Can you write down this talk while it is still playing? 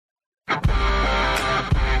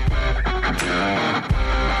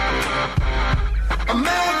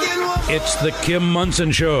It's the Kim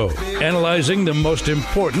Munson Show, analyzing the most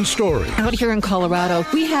important stories. Out here in Colorado,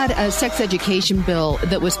 we had a sex education bill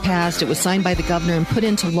that was passed. It was signed by the governor and put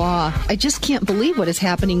into law. I just can't believe what is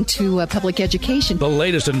happening to public education. The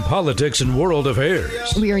latest in politics and world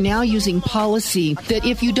affairs. We are now using policy that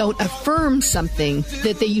if you don't affirm something,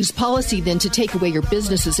 that they use policy then to take away your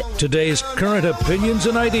businesses. Today's current opinions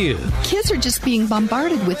and ideas. Kids are just being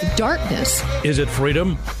bombarded with darkness. Is it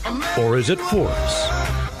freedom or is it force?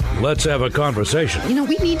 Let's have a conversation. You know,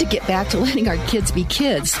 we need to get back to letting our kids be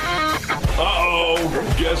kids. Uh-oh,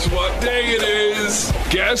 guess what day it is?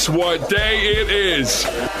 Guess what day it is?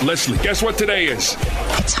 Leslie, guess what today is?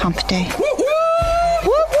 It's hump day. Woo, woo,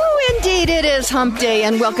 indeed it is hump day,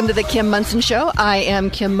 and welcome to the Kim Munson Show. I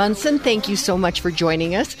am Kim Munson. Thank you so much for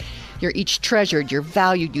joining us. You're each treasured, you're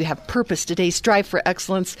valued, you have purpose today. Strive for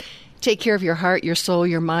excellence. Take care of your heart, your soul,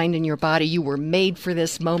 your mind, and your body. You were made for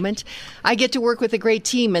this moment. I get to work with a great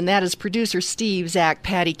team, and that is producer Steve, Zach,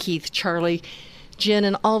 Patty, Keith, Charlie, Jen,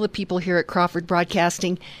 and all the people here at Crawford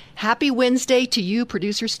Broadcasting. Happy Wednesday to you,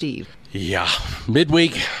 producer Steve. Yeah,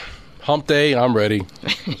 midweek, hump day, I'm ready.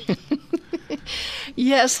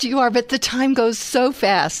 Yes, you are, but the time goes so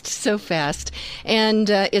fast, so fast. And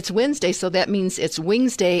it's Wednesday, so that means it's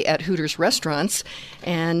Wings Day at Hooters restaurants.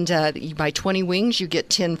 And you buy 20 wings, you get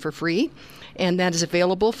 10 for free. And that is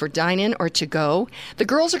available for dine-in or to-go. The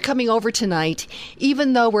girls are coming over tonight,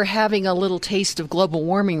 even though we're having a little taste of global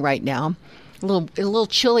warming right now. A little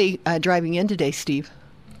chilly driving in today, Steve.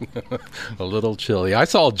 A little chilly. I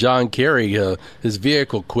saw John Kerry, his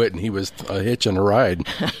vehicle quit, and he was hitching a ride.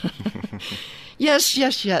 Yes.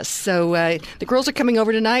 So the girls are coming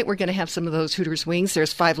over tonight. We're going to have some of those Hooters wings.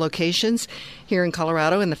 There's 5 locations here in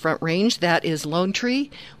Colorado in the Front Range. That is Lone Tree,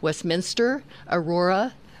 Westminster,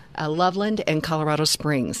 Aurora, Loveland, and Colorado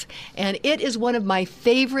Springs. And it is one of my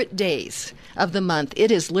favorite days of the month.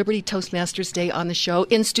 It is Liberty Toastmasters Day on the show.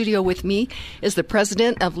 In studio with me is the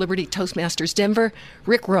president of Liberty Toastmasters Denver,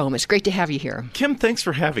 Rick Rome. It's great to have you here. Kim, thanks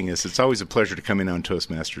for having us. It's always a pleasure to come in on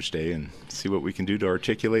Toastmasters Day and see what we can do to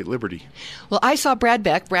articulate liberty. Well, I saw Brad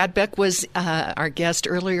Beck. Brad Beck was our guest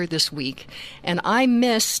earlier this week, and I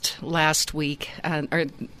missed last week,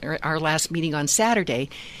 our last meeting on Saturday,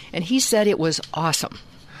 and he said it was awesome.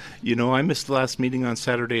 You know, I missed the last meeting on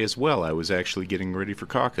Saturday as well. I was actually getting ready for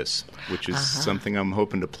caucus, which is something I'm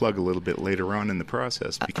hoping to plug a little bit later on in the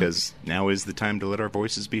process, because now is the time to let our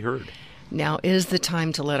voices be heard. Now is the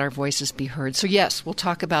time to let our voices be heard. So, yes, we'll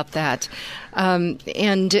talk about that. And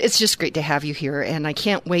it's just great to have you here, and I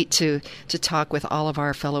can't wait to talk with all of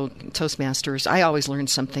our fellow Toastmasters. I always learn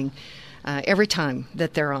something every time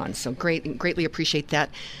that they're on, so greatly appreciate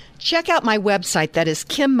that. Check out my website. That is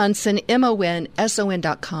Kim Munson,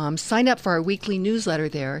 MONSON.com. Sign up for our weekly newsletter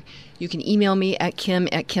there. You can email me at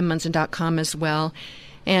kim@kimmunson.com as well.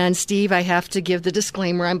 And, Steve, I have to give the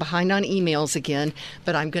disclaimer. I'm behind on emails again,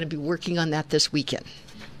 but I'm going to be working on that this weekend.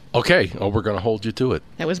 Okay. Oh, we're going to hold you to it.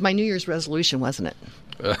 That was my New Year's resolution, wasn't it?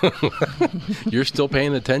 You're still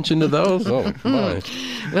paying attention to those? Oh, my.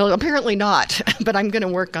 Well, apparently not, but I'm going to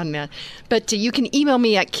work on that. But you can email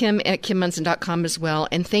me at kim@kimmunson.com as well.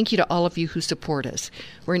 And thank you to all of you who support us.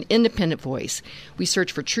 We're an independent voice. We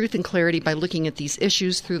search for truth and clarity by looking at these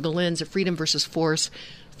issues through the lens of freedom versus force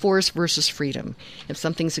versus freedom. If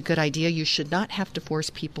something's a good idea, you should not have to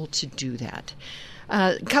force people to do that.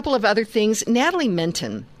 A couple of other things. Natalie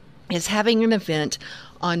Minton is having an event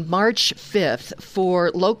on March 5th for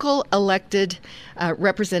local elected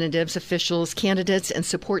representatives, officials, candidates, and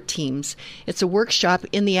support teams. It's a workshop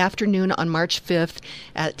in the afternoon on March 5th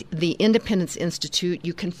at the Independence Institute.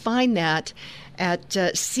 You can find that at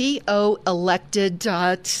coelected.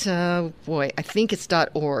 I think it's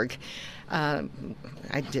 .org.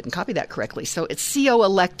 I didn't copy that correctly. So it's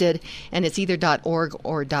coelected, and it's either .org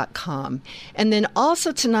or .com. And then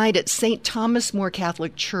also tonight at St. Thomas More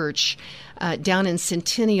Catholic Church down in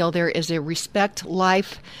Centennial, there is a Respect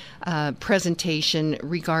Life presentation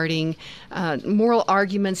regarding moral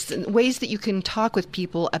arguments, ways that you can talk with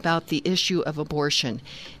people about the issue of abortion.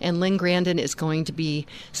 And Lynn Grandin is going to be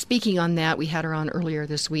speaking on that. We had her on earlier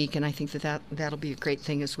this week, and I think that'll be a great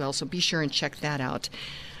thing as well. So be sure and check that out.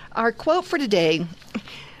 Our quote for today,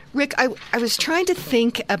 Rick, I was trying to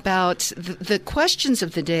think about the questions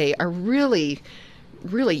of the day are really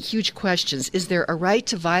huge questions. Is there a right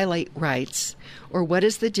to violate rights, or what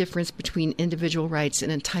is the difference between individual rights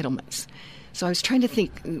and entitlements? So I was trying to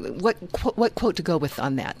think what quote to go with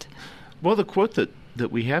on that. Well, the quote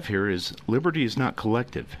that we have here is, liberty is not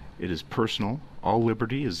collective. It is personal. All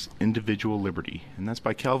liberty is individual liberty. And that's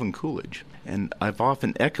by Calvin Coolidge. And I've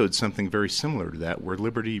often echoed something very similar to that, where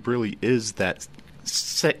liberty really is that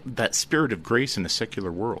that spirit of grace in a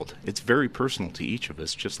secular world. It's very personal to each of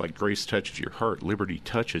us, just like grace touches your heart. Liberty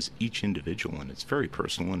touches each individual, and it's very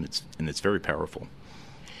personal, and it's very powerful.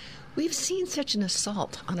 We've seen such an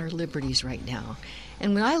assault on our liberties right now.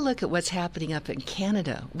 And when I look at what's happening up in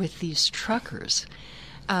Canada with these truckers,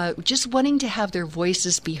 just wanting to have their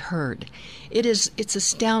voices be heard, it's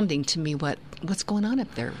astounding to me what's going on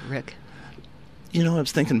up there, Rick. You know, I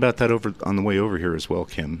was thinking about that on the way over here as well,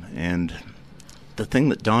 Kim, and the thing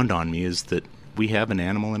that dawned on me is that we have an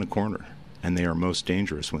animal in a corner, and they are most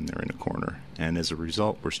dangerous when they're in a corner. And as a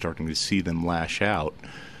result, we're starting to see them lash out,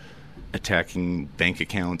 attacking bank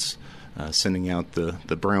accounts, sending out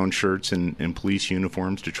the brown shirts in police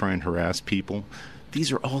uniforms to try and harass people.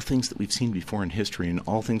 These are all things that we've seen before in history, and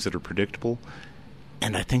all things that are predictable.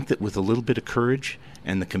 And I think that with a little bit of courage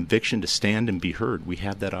and the conviction to stand and be heard, we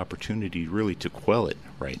have that opportunity really to quell it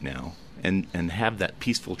right now and have that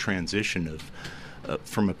peaceful transition of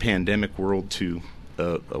from a pandemic world to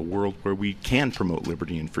a world where we can promote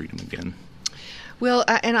liberty and freedom again. Well,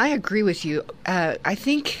 and I agree with you. I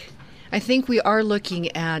think we are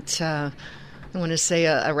looking at, I want to say,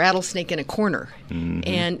 a rattlesnake in a corner,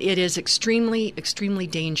 and it is extremely, extremely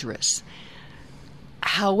dangerous.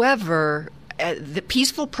 However, the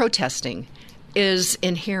peaceful protesting is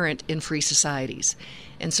inherent in free societies,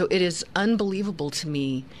 and so it is unbelievable to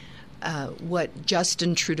me what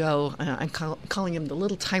Justin Trudeau, I'm calling him the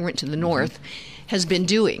little tyrant to the north, has been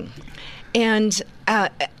doing. And I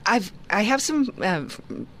have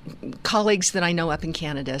some colleagues that I know up in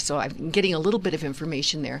Canada, so I'm getting a little bit of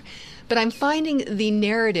information there. But I'm finding the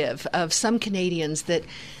narrative of some Canadians that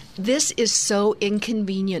this is so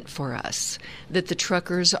inconvenient for us that the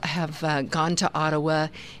truckers have gone to Ottawa.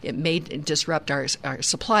 It may disrupt our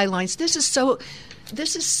supply lines. This is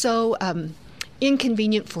so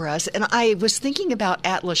inconvenient for us. And I was thinking about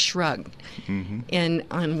Atlas Shrugged, and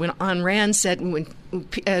when Rand said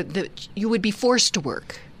that you would be forced to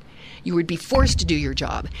work, you would be forced to do your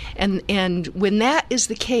job, and when that is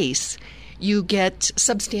the case, you get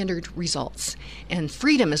substandard results. And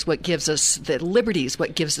freedom is what gives us, the liberty is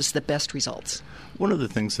what gives us the best results. One of the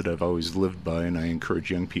things that I've always lived by, and I encourage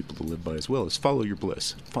young people to live by as well, is follow your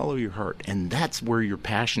bliss, follow your heart, and that's where your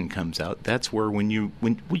passion comes out. That's where when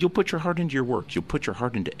you'll put your heart into your work, you'll put your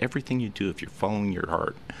heart into everything you do if you're following your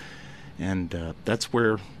heart, and that's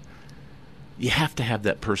where you have to have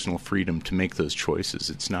that personal freedom to make those choices.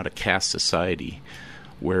 It's not a caste society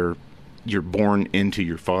where you're born into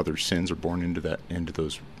your father's sins or born into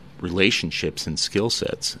those relationships and skill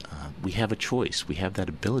sets. We have a choice. We have that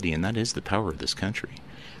ability, and that is the power of this country.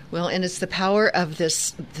 Well, and it's the power of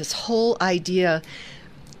this whole idea.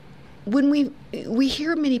 When we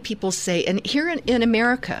hear many people say, and here in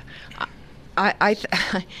America, I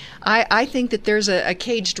think that there's a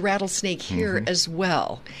caged rattlesnake here as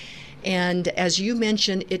well. And as you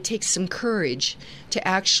mentioned, it takes some courage to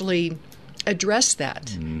actually address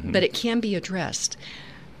that, but it can be addressed.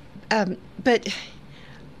 But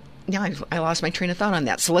now I lost my train of thought on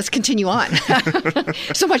that, so let's continue on.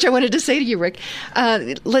 So much I wanted to say to you, Rick.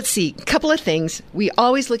 Let's see, a couple of things. We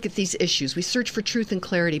always look at these issues. We search for truth and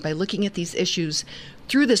clarity by looking at these issues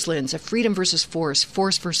through this lens of freedom versus force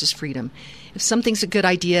versus freedom. If something's a good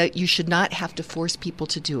idea, you should not have to force people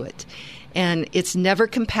to do it. And it's never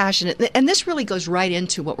compassionate. And this really goes right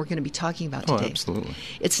into what we're going to be talking about today. Oh, absolutely.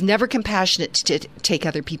 It's never compassionate to take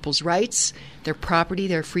other people's rights, their property,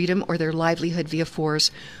 their freedom, or their livelihood via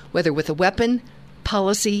force, whether with a weapon,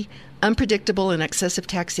 policy, unpredictable and excessive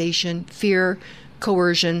taxation, fear,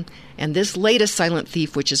 coercion, and this latest silent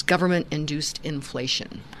thief, which is government-induced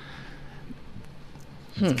inflation.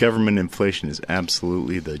 Government inflation is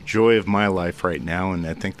absolutely the joy of my life right now, and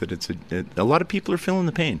I think that a lot of people are feeling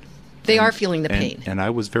the pain. They are feeling the pain. And I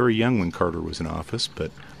was very young when Carter was in office,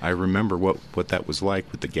 but I remember what that was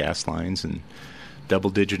like with the gas lines and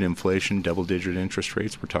double-digit inflation, double-digit interest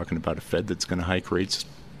rates. We're talking about a Fed that's going to hike rates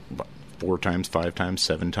 4 times, 5 times,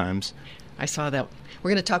 7 times. I saw that.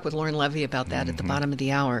 We're going to talk with Lauren Levy about that at the bottom of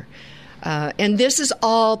the hour. And this is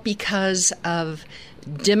all because of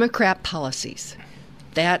Democrat policies.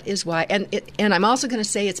 That is why. And I'm also going to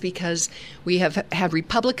say it's because we have had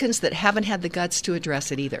Republicans that haven't had the guts to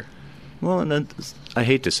address it either. Well, and I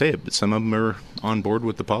hate to say it, but some of them are on board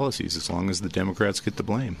with the policies as long as the Democrats get the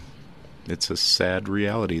blame. It's a sad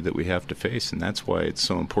reality that we have to face, and that's why it's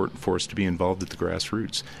so important for us to be involved at the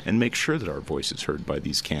grassroots and make sure that our voice is heard by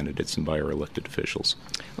these candidates and by our elected officials.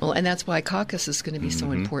 Well, and that's why caucus is going to be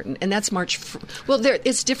so important. And that's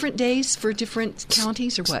it's different days for different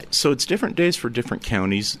counties, or what? So it's different days for different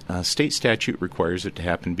counties. State statute requires it to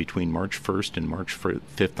happen between March 1st and March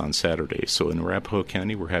 5th on Saturday. So in Arapahoe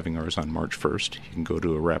County, we're having ours on March 1st. You can go to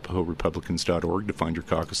arapahoerepublicans.org to find your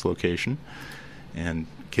caucus location and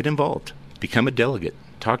get involved. Become a delegate.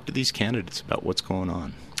 Talk to these candidates about what's going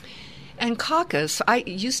on. And caucus,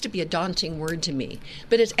 used to be a daunting word to me,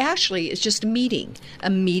 but it's just a meeting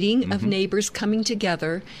of neighbors coming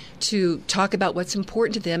together to talk about what's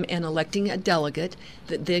important to them and electing a delegate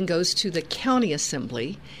that then goes to the county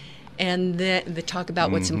assembly, and then they talk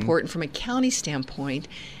about what's important from a county standpoint,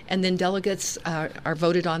 and then delegates are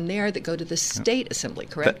voted on there that go to the state assembly,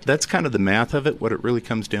 correct? That's kind of the math of it. What it really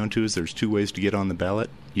comes down to is there's two ways to get on the ballot.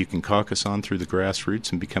 You can caucus on through the grassroots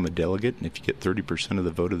and become a delegate, and if you get 30% of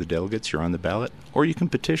the vote of the delegates, you're on the ballot. Or you can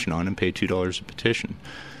petition on and pay $2 a petition.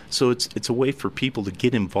 So it's a way for people to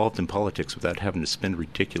get involved in politics without having to spend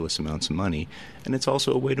ridiculous amounts of money, and it's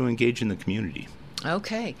also a way to engage in the community.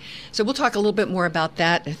 Okay. So we'll talk a little bit more about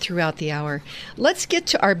that throughout the hour. Let's get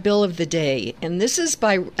to our bill of the day, and this is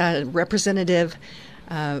by Representative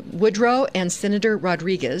Woodrow and Senator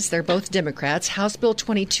Rodriguez. They're both Democrats. House Bill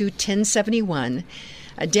 22-1071,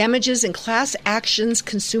 Damages and Class Actions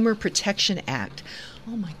Consumer Protection Act.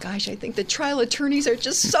 Oh my gosh, I think the trial attorneys are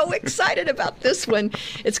just so excited about this one.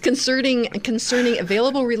 It's concerning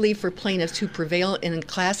available relief for plaintiffs who prevail in a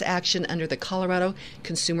class action under the Colorado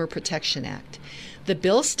Consumer Protection Act. The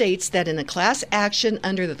bill states that in a class action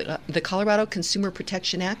under the Colorado Consumer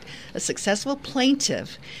Protection Act, a successful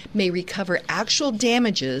plaintiff may recover actual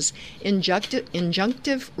damages,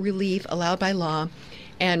 injunctive relief allowed by law,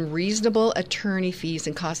 and reasonable attorney fees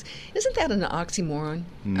and costs. Isn't that an oxymoron?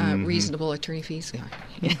 Reasonable attorney fees?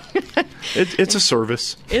 It's a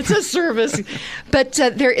service. It's a service. But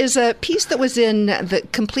there is a piece that was in the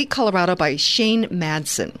Complete Colorado by Shane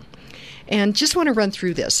Madsen. And just want to run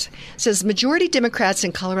through this. It says, majority Democrats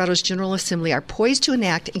in Colorado's General Assembly are poised to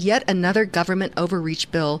enact yet another government overreach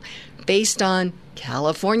bill based on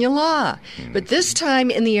California law, but this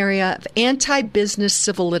time in the area of anti-business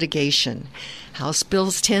civil litigation. House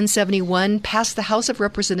Bills 1071 passed the House of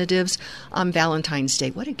Representatives on Valentine's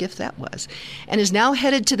Day. What a gift that was. And is now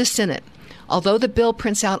headed to the Senate. Although the bill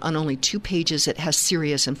prints out on only 2 pages, it has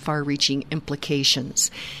serious and far-reaching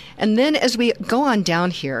implications. And then as we go on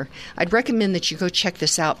down here, I'd recommend that you go check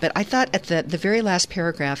this out. But I thought at the very last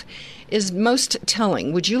paragraph is most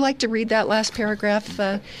telling. Would you like to read that last paragraph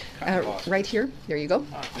right here? There you go.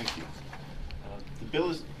 Thank you.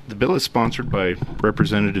 The bill is sponsored by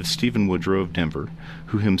Representative Stephen Woodrow of Denver,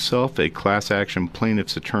 who himself a class action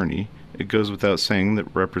plaintiff's attorney. It goes without saying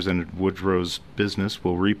that Representative Woodrow's business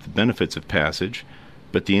will reap the benefits of passage,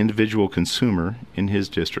 but the individual consumer in his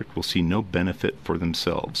district will see no benefit for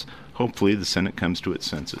themselves. Hopefully the Senate comes to its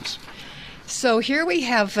senses. So here we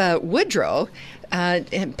have Woodrow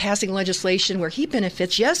passing legislation where he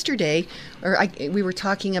benefits. Yesterday, we were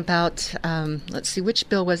talking about, let's see, which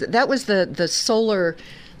bill was it? That was the solar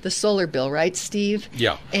bill, right, Steve?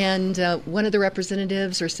 Yeah. And one of the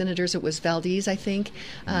representatives or senators, it was Valdez, I think,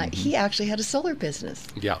 he actually had a solar business.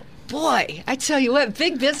 Yeah. Boy, I tell you what,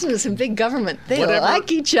 big business and big government, they like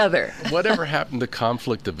each other. Whatever happened to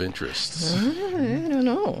conflict of interest? I don't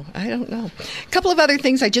know. A couple of other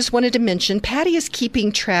things I just wanted to mention. Patty is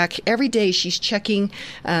keeping track. Every day she's checking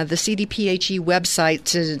the CDPHE website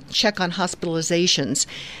to check on hospitalizations.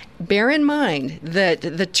 Bear in mind that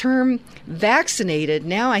the term vaccinated,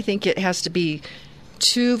 now I think it has to be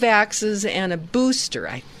 2 vaxes and a booster.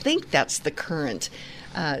 I think that's the current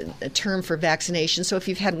term for vaccination. So if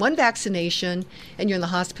you've had 1 vaccination and you're in the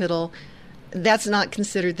hospital, that's not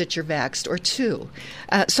considered that you're vaxxed, or 2.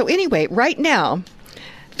 So anyway, right now,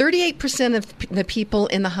 38% of the people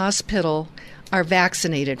in the hospital are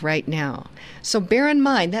vaccinated right now. So bear in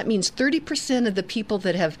mind, that means 30% of the people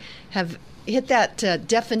that have hit that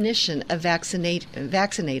definition of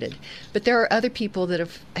vaccinated. But there are other people that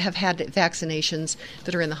have had vaccinations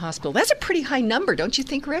that are in the hospital. That's a pretty high number, don't you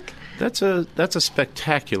think, Rick? That's a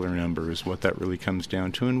spectacular number is what that really comes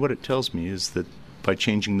down to. And what it tells me is that by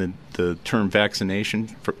changing the term vaccination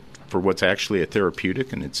for what's actually a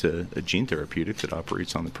therapeutic, and it's a gene therapeutic that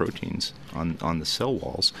operates on the proteins on the cell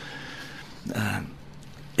walls,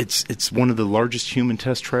 it's one of the largest human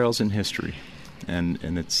test trials in history. And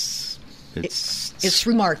it's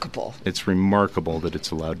remarkable. It's remarkable that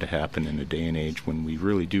it's allowed to happen in a day and age when we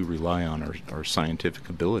really do rely on our scientific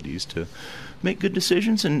abilities to make good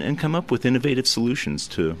decisions and come up with innovative solutions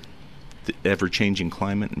to the ever-changing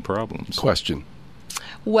climate and problems. Question.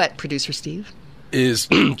 What, Producer Steve? Is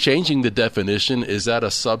changing the definition, is that a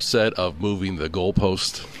subset of moving the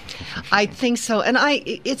goalpost? I think so. And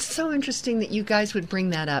it's so interesting that you guys would bring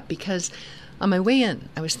that up, because on my way in,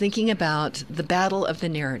 I was thinking about the battle of the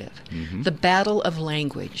narrative, the battle of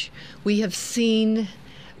language. We have seen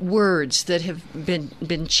words that have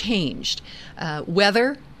been changed.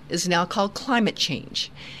 Weather is now called climate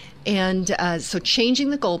change. And so changing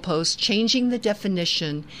the goalpost, changing the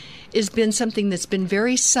definition has been something that's been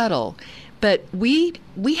very subtle. But we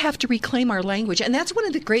have to reclaim our language, and that's one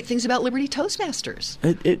of the great things about Liberty Toastmasters.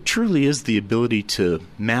 It truly is the ability to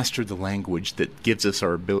master the language that gives us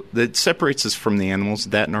our ability, that separates us from the animals,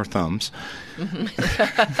 that and our thumbs.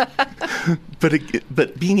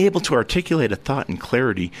 But being able to articulate a thought in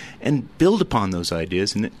clarity and build upon those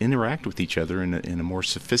ideas and interact with each other in a more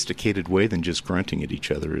sophisticated way than just grunting at each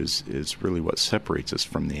other is really what separates us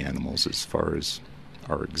from the animals as far as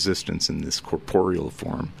our existence in this corporeal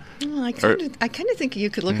form. Well, I kind of think you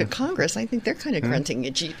could look at Congress. I think they're kind of grunting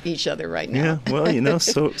at each other right now. Yeah, well,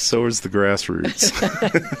 so is the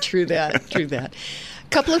grassroots. True that.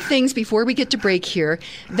 Couple of things before we get to break here.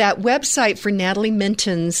 That website for Natalie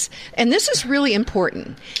Minton's, and this is really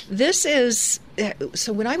important. This is,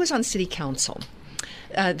 so when I was on city council,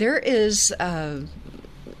 there is an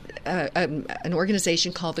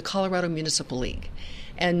organization called the Colorado Municipal League.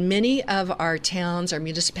 And many of our towns, our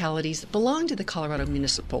municipalities belong to the Colorado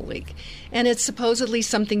Municipal League. And it's supposedly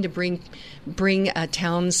something to bring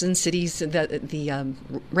towns and cities, the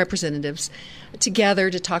representatives,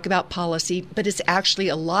 together to talk about policy, but it's actually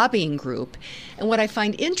a lobbying group. And what I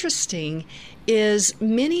find interesting is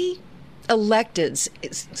many electeds,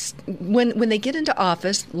 when they get into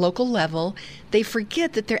office, local level, they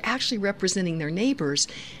forget that they're actually representing their neighbors,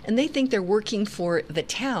 and they think they're working for the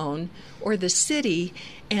town or the city,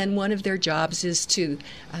 and one of their jobs is to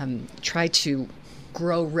try to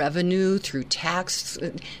grow revenue through tax,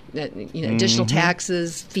 additional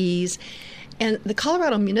taxes, fees. And the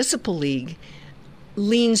Colorado Municipal League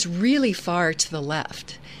leans really far to the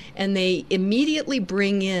left, and they immediately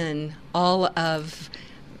bring in all of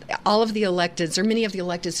the electeds, or many of the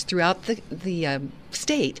electeds throughout the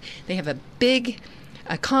state. They have a big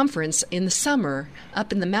conference in the summer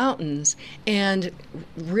up in the mountains, and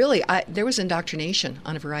really there was indoctrination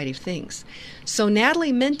on a variety of things. So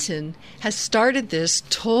Natalie Minton has started this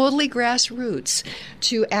totally grassroots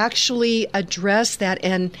to actually address that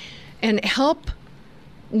and help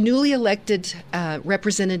newly elected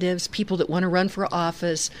representatives, people that want to run for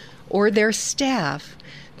office, or their staff,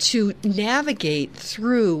 to navigate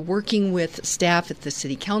through working with staff at the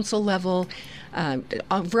city council level,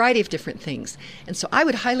 a variety of different things. And so I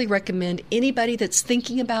would highly recommend anybody that's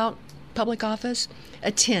thinking about public office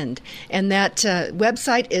attend. And that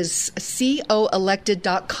website is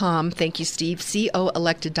coelected.com. Thank you, Steve.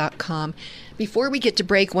 coelected.com. Before we get to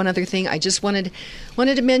break, one other thing I just wanted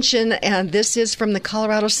to mention, and this is from the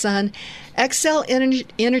Colorado Sun. Xcel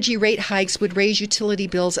energy rate hikes would raise utility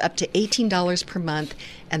bills up to $18 per month,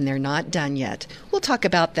 and they're not done yet. We'll talk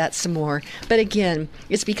about that some more. But again,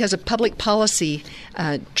 it's because of public policy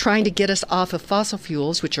trying to get us off of fossil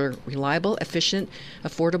fuels, which are reliable, efficient,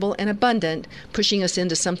 affordable, and abundant, pushing us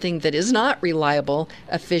into something that is not reliable,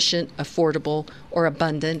 efficient, affordable, or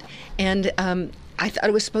abundant. And I thought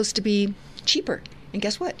it was supposed to be cheaper. And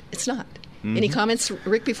guess what? It's not. Any comments,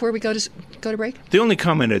 Rick, before we go to break? The only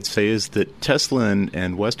comment I'd say is that Tesla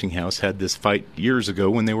and Westinghouse had this fight years ago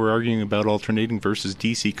when they were arguing about alternating versus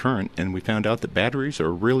DC current, and we found out that batteries are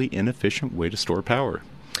a really inefficient way to store power.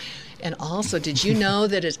 And also, did you know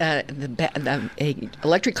that a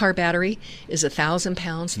electric car battery is 1,000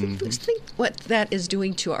 pounds? Think what that is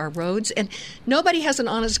doing to our roads. And nobody has an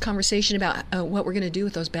honest conversation about what we're going to do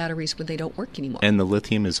with those batteries when they don't work anymore. And the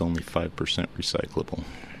lithium is only 5% recyclable.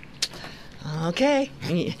 Okay,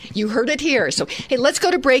 you heard it here. So, hey, let's go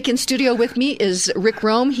to break. In studio with me is Rick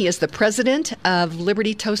Rome. He is the president of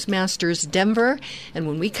Liberty Toastmasters Denver. And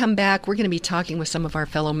when we come back, we're going to be talking with some of our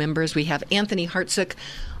fellow members. We have Anthony Hartsook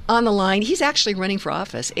on the line. He's actually running for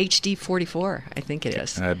office, HD 44, I think it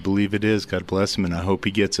is. I believe it is. God bless him, and I hope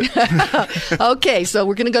he gets it. Okay, so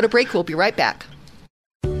we're going to go to break. We'll be right back.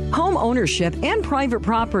 Home ownership and private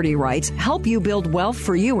property rights help you build wealth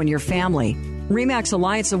for you and your family. RE/MAX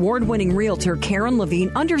Alliance award-winning realtor Karen Levine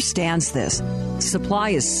understands this.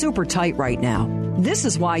 Supply is super tight right now. This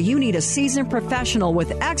is why you need a seasoned professional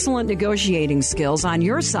with excellent negotiating skills on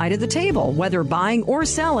your side of the table, whether buying or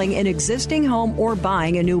selling an existing home or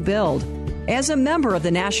buying a new build. As a member of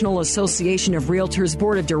the National Association of Realtors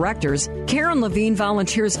Board of Directors, Karen Levine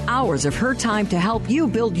volunteers hours of her time to help you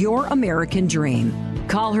build your American dream.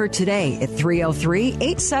 Call her today at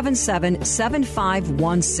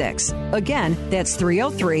 303-877-7516. Again, that's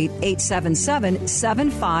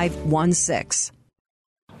 303-877-7516.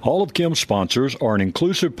 All of Kim's sponsors are an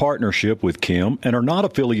inclusive partnership with Kim and are not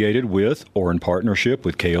affiliated with or in partnership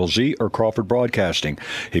with KLZ or Crawford Broadcasting.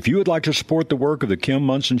 If you would like to support the work of the Kim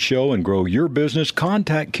Munson Show and grow your business,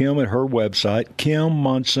 contact Kim at her website,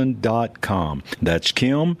 kimmunson.com. That's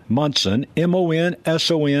Kim Munson,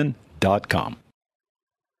 MONSON.com.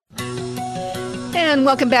 And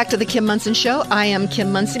welcome back to the Kim Munson Show. I am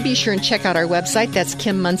Kim Munson. Be sure and check out our website. That's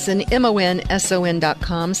Kim Munson,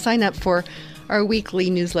 MONSON.com. Sign up for our weekly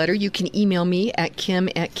newsletter. You can email me at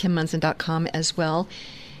kim@kimmunson.com as well.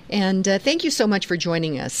 And thank you so much for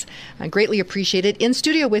joining us. I greatly appreciate it. In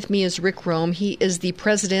studio with me is Rick Rome. He is the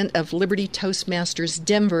president of Liberty Toastmasters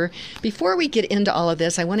Denver. Before we get into all of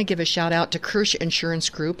this, I want to give a shout out to Kirsch Insurance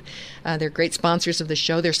Group. They're great sponsors of the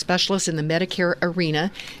show. They're specialists in the Medicare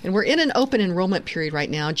arena. And we're in an open enrollment period right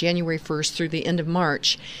now, January 1st through the end of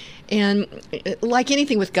March. And like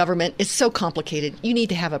anything with government, it's so complicated. You need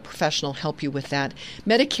to have a professional help you with that.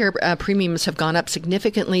 Medicare premiums have gone up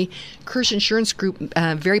significantly. Kirsch Insurance Group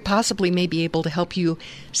very possibly may be able to help you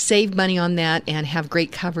save money on that and have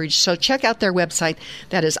great coverage. So check out their website.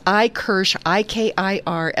 That is iKirsch,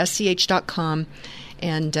 IKIRSCH.com.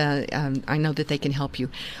 And I know that they can help you.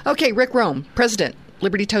 Okay, Rick Rome, President,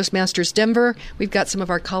 Liberty Toastmasters Denver. We've got some of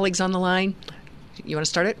our colleagues on the line. You want to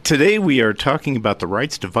start it? Today we are talking about the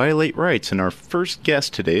rights to violate rights, and our first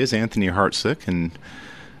guest today is Anthony Hartsick. And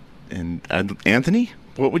Anthony,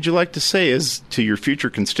 what would you like to say as to your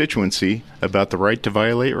future constituency about the right to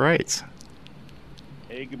violate rights?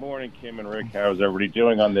 Hey, good morning, Kim and Rick. How's everybody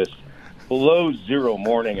doing on this below zero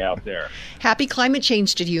morning out there? Happy climate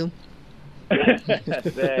change to you.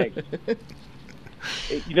 Thanks.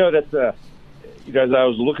 You know, that's as I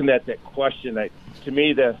was looking at that question, to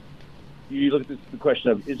me, you look at the question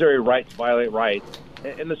of, is there a right to violate rights?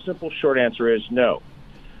 And the simple short answer is no.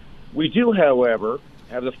 We do, however,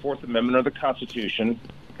 have the Fourth Amendment of the Constitution,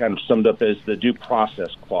 kind of summed up as the due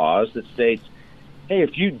process clause, that states, hey,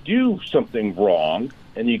 if you do something wrong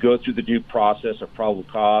and you go through the due process of probable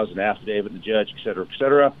cause, an affidavit, the judge, et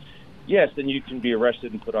cetera, yes, then you can be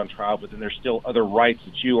arrested and put on trial, but then there's still other rights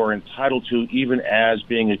that you are entitled to, even as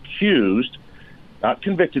being accused, not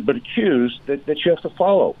convicted, but accused, that you have to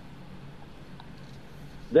follow.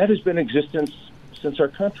 That has been in existence since our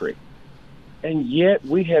country. And yet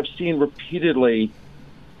we have seen repeatedly,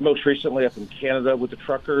 most recently up in Canada with the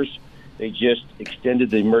truckers, they just extended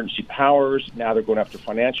the emergency powers. Now they're going after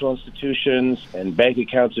financial institutions and bank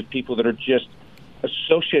accounts of people that are just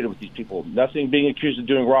associated with these people. Nothing being accused of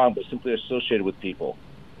doing wrong, but simply associated with people.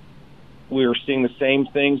 We are seeing the same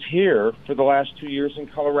things here for the last 2 years in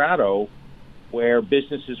Colorado, where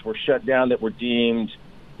businesses were shut down that were deemed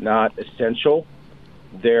not essential.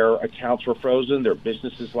 Their accounts were frozen, their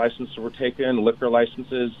businesses' licenses were taken, liquor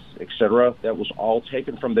licenses, etc. That was all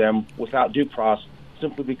taken from them without due process,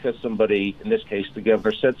 simply because somebody, in this case, the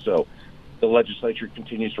governor, said so. The legislature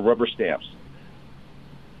continues to rubber stamps.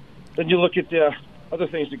 Then you look at the other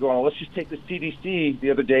things that go on. Let's just take the CDC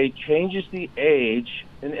the other day, changes the age,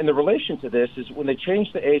 and the relation to this is when they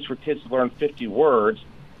change the age for kids to learn 50 words,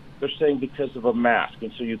 they're saying because of a mask,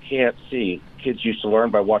 and so you can't see. Kids used to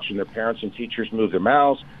learn by watching their parents and teachers move their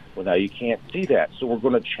mouths. Well, now you can't see that, so we're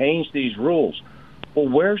going to change these rules. Well,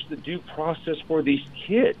 where's the due process for these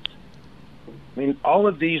kids? I mean, all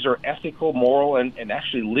of these are ethical, moral, and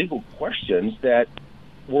actually legal questions that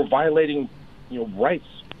we're violating, rights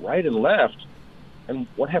right and left. And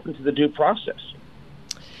what happened to the due process?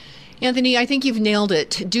 Anthony, I think you've nailed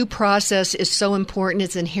it. Due process is so important.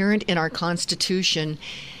 It's inherent in our Constitution.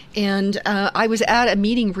 And I was at a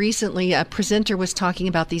meeting recently. A presenter was talking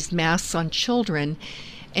about these masks on children.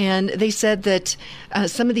 And they said that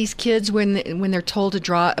some of these kids, when they're told to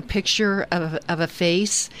draw a picture of a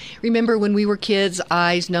face, remember when we were kids,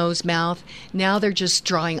 eyes, nose, mouth, now they're just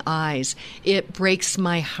drawing eyes. It breaks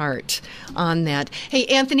my heart on that. Hey,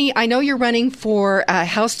 Anthony, I know you're running for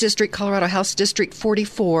House District, Colorado House District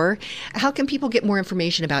 44. How can people get more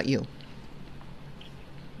information about you?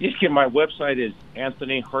 Yes, Kim, my website is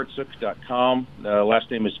anthonyhartsook.com. The last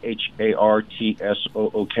name is Hartsook.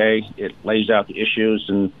 It lays out the issues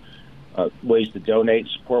and ways to donate and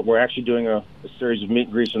support. We're actually doing a series of meet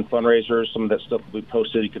and greets and fundraisers. Some of that stuff will be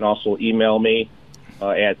posted. You can also email me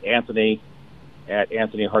at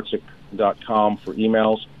anthony@anthonyhartsook.com for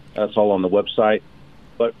emails. That's all on the website.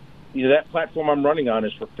 But that platform I'm running on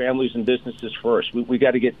is for families and businesses first. We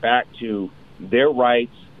got to get back to their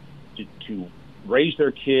rights to raise their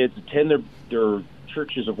kids, attend their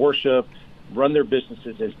churches of worship, run their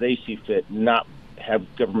businesses as they see fit, not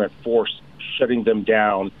have government force shutting them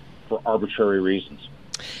down for arbitrary reasons.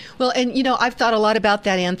 Well, and I've thought a lot about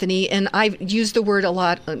that, Anthony, and I've used the word a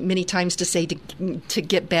lot, many times, to say to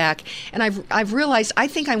get back. And I've realized, I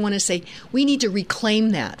think I want to say we need to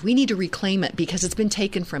reclaim that. We need to reclaim it because it's been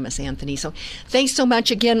taken from us, Anthony. So thanks so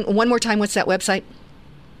much again. One more time, what's that website?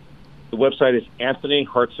 The website is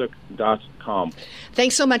anthonyhartsook.com.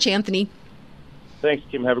 Thanks so much, Anthony. Thanks,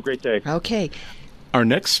 Kim. Have a great day. Okay. Our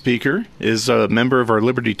next speaker is a member of our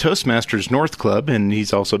Liberty Toastmasters North Club, and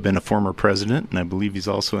he's also been a former president, and I believe he's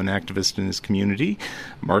also an activist in his community,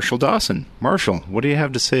 Marshall Dawson. Marshall, what do you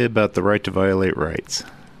have to say about the right to violate rights?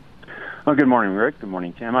 Well, good morning, Rick. Good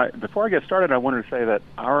morning, Tim. Before I get started, I wanted to say that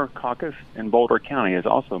our caucus in Boulder County is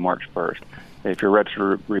also March 1st. If you're a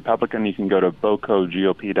registered Republican, you can go to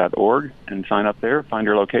bocogop.org and sign up there, find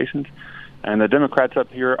your locations. And the Democrats up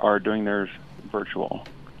here are doing theirs virtual.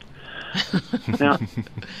 Now,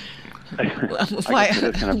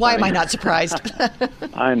 why am I not surprised?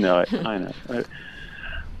 I know it.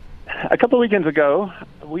 A couple of weekends ago,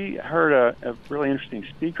 we heard a really interesting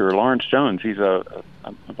speaker, Lawrence Jones. He's a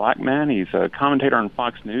black man. He's a commentator on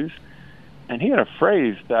Fox News, and he had a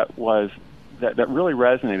phrase that really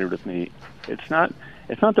resonated with me. It's not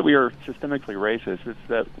that we are systemically racist. It's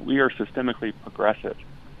that we are systemically progressive.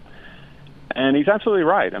 And he's absolutely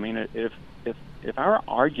right. I mean, if our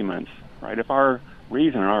arguments, right, if our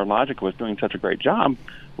reason and our logic was doing such a great job,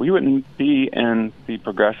 we wouldn't be in the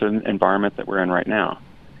progressive environment that we're in right now.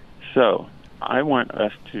 So I want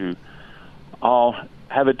us to all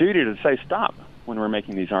have a duty to say stop when we're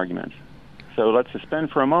making these arguments. So let's suspend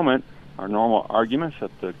for a moment our normal arguments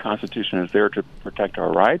that the Constitution is there to protect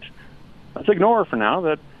our rights. Let's ignore for now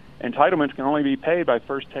that entitlements can only be paid by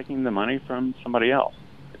first taking the money from somebody else.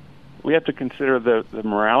 We have to consider the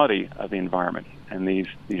morality of the environment and these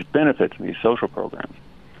benefits and these social programs.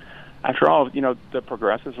 After all, the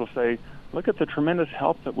progressives will say, look at the tremendous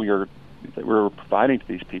help that we're providing to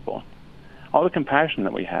these people, all the compassion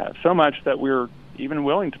that we have, so much that we're even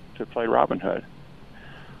willing to play Robin Hood.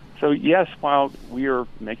 So yes, while we are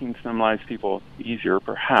making some lives people easier,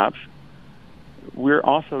 perhaps, we're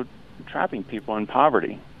also trapping people in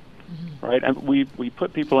poverty, right? And we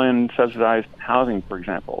put people in subsidized housing, for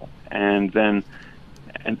example, and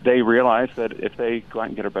they realize that if they go out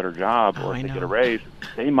and get a better job or if they get a raise,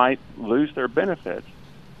 they might lose their benefits.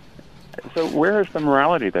 So where is the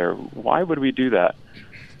morality there? Why would we do that?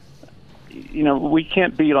 We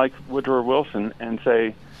can't be like Woodrow Wilson and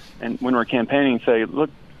say, and when we're campaigning, say,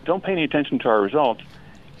 look, don't pay any attention to our results,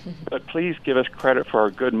 but please give us credit for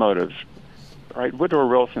our good motives. Right? Woodrow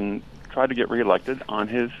Wilson tried to get reelected on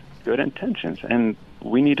his good intentions, and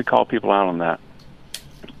we need to call people out on that.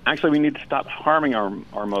 Actually, we need to stop harming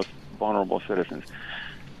our most vulnerable citizens.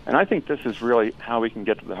 And I think this is really how we can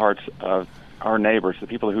get to the hearts of our neighbors, the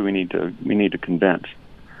people who we need to convince.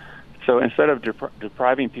 So instead of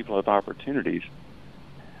depriving people of opportunities,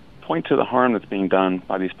 point to the harm that's being done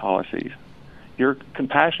by these policies. Your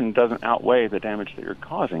compassion doesn't outweigh the damage that you're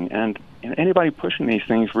causing, and anybody pushing these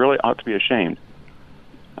things really ought to be ashamed.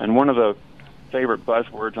 And one of the favorite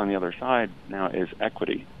buzzwords on the other side now is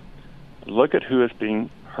equity. Look at who is being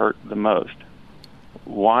hurt the most.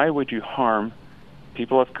 Why would you harm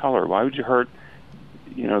people of color? Why would you hurt,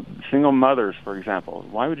 single mothers, for example?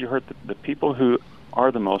 Why would you hurt the people who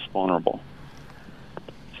are the most vulnerable?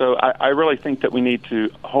 So I really think that we need to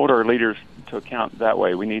hold our leaders to account that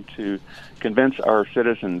way. We need to convince our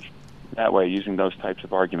citizens that way using those types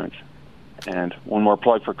of arguments. And one more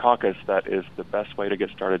plug for caucus, that is the best way to get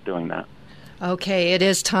started doing that. Okay, it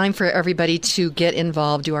is time for everybody to get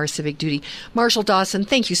involved, do our civic duty. Marshall Dawson,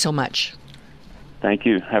 thank you so much. Thank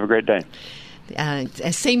you. Have a great day.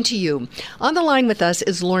 Same to you. On the line with us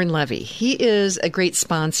is Lauren Levy. He is a great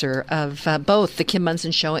sponsor of both the Kim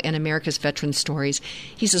Munson Show and America's Veteran Stories.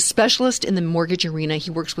 He's a specialist in the mortgage arena. He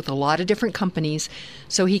works with a lot of different companies,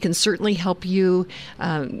 so he can certainly help you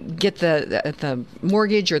get the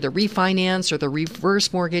mortgage or the refinance or the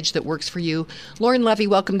reverse mortgage that works for you. Lauren Levy,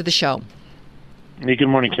 welcome to the show. Hey, good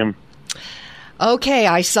morning, Kim. Okay,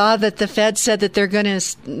 I saw that the Fed said that they're going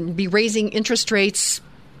to be raising interest rates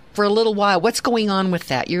for a little while. What's going on with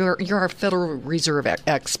that? You're our Federal Reserve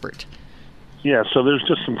expert. Yeah, so there's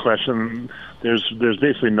just some question. There's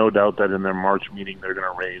basically no doubt that in their March meeting they're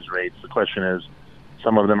going to raise rates. The question is,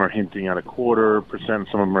 some of them are hinting at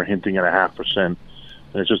 0.25%, some of them are hinting at 0.5%. And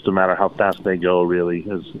it's just a matter of how fast they go, really,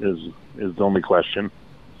 is the only question.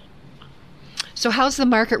 So how's the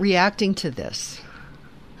market reacting to this?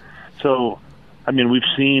 So, we've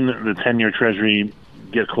seen the 10-year Treasury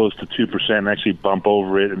get close to 2% and actually bump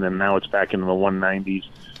over it, and then now it's back into the 190s.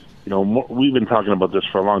 We've been talking about this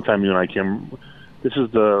for a long time, you and I, Kim. this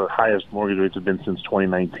is the highest mortgage rates have been since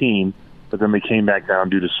 2019, but then they came back down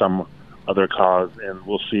due to some other cause, and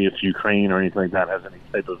we'll see if Ukraine or anything like that has any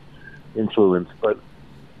type of influence. But,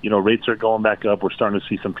 rates are going back up. We're starting to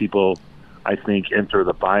see some people, I think, enter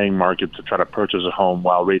the buying market to try to purchase a home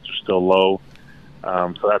while rates are still low.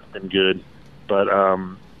 So that's been good. But,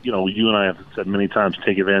 you and I have said many times,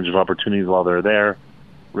 take advantage of opportunities while they're there.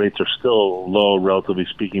 Rates are still low, relatively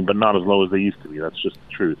speaking, but not as low as they used to be. That's just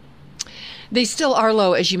the truth. They still are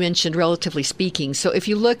low, as you mentioned, relatively speaking. So if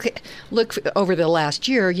you look over the last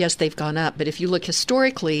year, yes, they've gone up. But if you look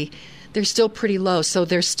historically, they're still pretty low. So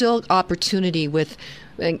there's still opportunity with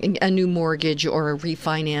a new mortgage or a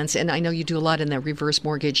refinance. And I know you do a lot in the reverse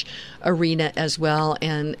mortgage arena as well.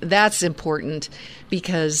 And that's important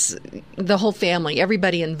because the whole family,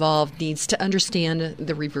 everybody involved needs to understand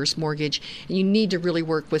the reverse mortgage. And you need to really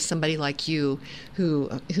work with somebody like you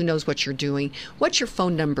who knows what you're doing. What's your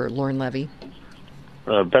phone number, Lauren Levy?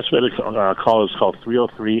 Best way to call is called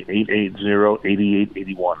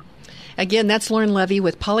 303-880-8881. Again, that's Lauren Levy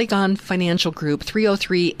with Polygon Financial Group,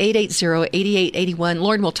 303-880-8881.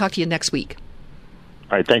 Lauren, we'll talk to you next week.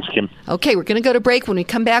 All right, thanks, Kim. Okay, we're going to go to break. When we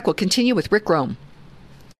come back, we'll continue with Rick Rome.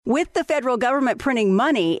 With the federal government printing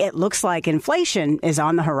money, it looks like inflation is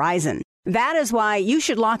on the horizon. That is why you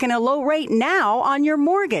should lock in a low rate now on your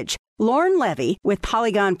mortgage. Lauren Levy with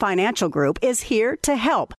Polygon Financial Group is here to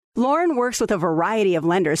help. Lauren works with a variety of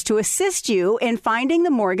lenders to assist you in finding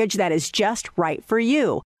the mortgage that is just right for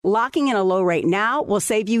you. Locking in a low rate now will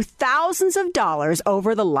save you thousands of dollars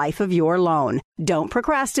over the life of your loan. Don't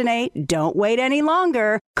procrastinate. Don't wait any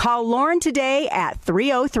longer. Call Lauren today at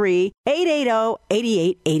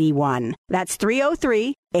 303-880-8881. That's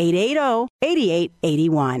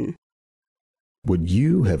 303-880-8881. Would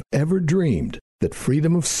you have ever dreamed that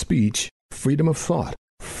freedom of speech, freedom of thought,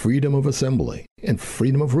 freedom of assembly, and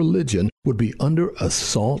freedom of religion would be under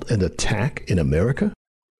assault and attack in America?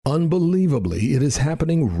 Unbelievably, it is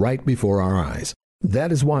happening right before our eyes.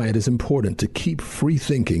 That is why it is important to keep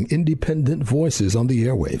free-thinking, independent voices on the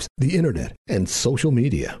airwaves, the internet, and social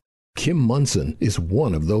media. Kim Munson is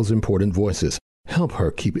one of those important voices. Help her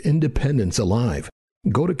keep independence alive.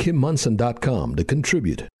 Go to KimMunson.com to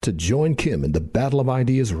contribute, to join Kim in the battle of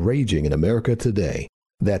ideas raging in America today.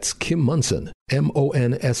 That's Kim Munson,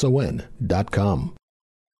 MONSON.com.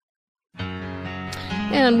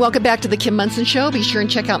 And welcome back to the Kim Munson Show. Be sure and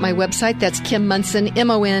check out my website. That's Kim Munson,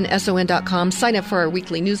 MONSON.com. Sign up for our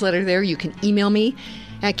weekly newsletter there. You can email me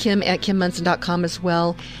at KimMunson.com as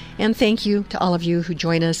well. And thank you to all of you who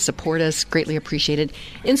join us, support us, greatly appreciated.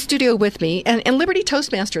 In studio with me, and Liberty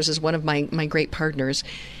Toastmasters is one of my great partners,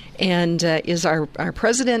 and is our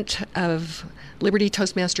president of Liberty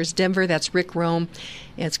Toastmasters Denver. That's Rick Rome.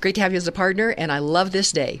 And it's great to have you as a partner, and I love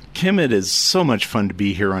this day. Kim, it is so much fun to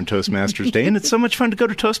be here on Toastmasters Day, and it's so much fun to go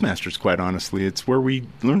to Toastmasters, quite honestly. It's where we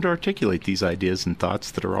learn to articulate these ideas and thoughts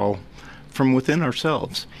that are all from within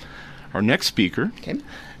ourselves. Our next speaker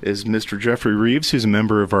is Mr. Jeffrey Reeves, who's a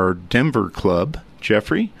member of our Denver club.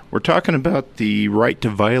 Jeffrey, we're talking about the right to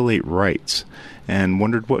violate rights, and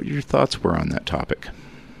wondered what your thoughts were on that topic.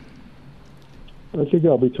 I think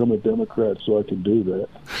I'll become a Democrat so I can do that.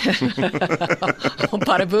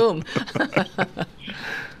 Bada boom.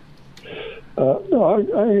 No,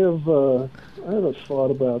 I have a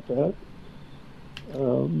thought about that.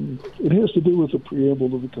 It has to do with the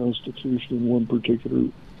preamble of the Constitution in one particular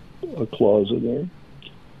clause in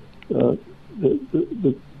there.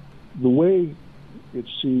 The way it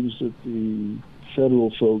seems that the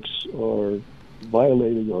federal folks are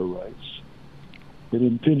violating our rights and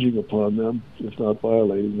impinging upon them, if not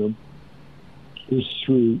violating them, is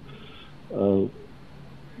through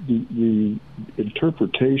the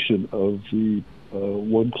interpretation of the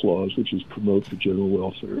one clause, which is promote the general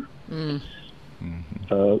welfare.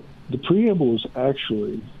 The preamble is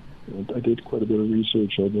actually, I did quite a bit of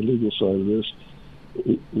research on the legal side of this,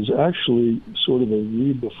 it is actually sort of a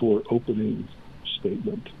read before opening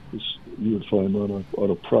statement, as you would find on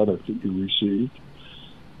a product that you received.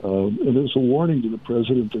 And it's a warning to the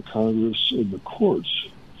President, the Congress, and the courts.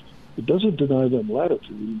 It doesn't deny them latitude.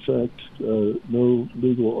 In fact, no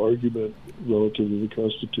legal argument relative to the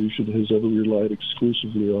Constitution has ever relied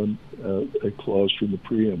exclusively on a clause from the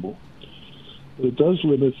preamble. But it does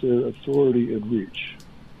limit their authority and reach.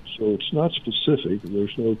 So it's not specific.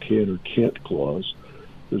 There's no can or can't clause.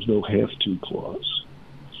 There's no have to clause.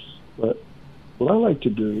 But what I like to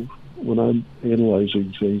do when I'm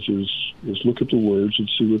analyzing things is look at the words and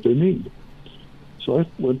see what they mean. So I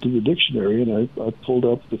went to the dictionary and I pulled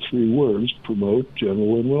up the three words, promote,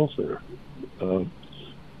 general, and welfare. The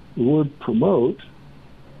word promote,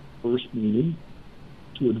 first meaning,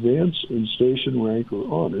 to advance in station, rank, or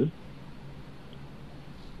honor.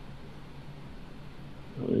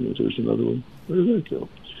 There's another one. Where did that go?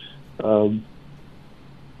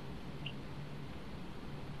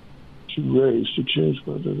 To raise, to change.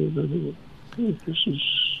 This is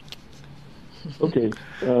okay.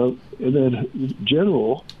 And then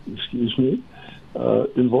general,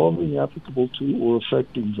 involving, applicable to, or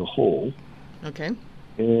affecting the whole. Okay.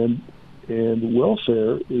 And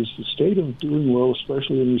welfare is the state of doing well,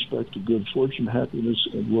 especially in respect to good fortune, happiness,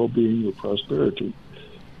 and well-being or prosperity.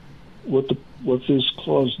 What this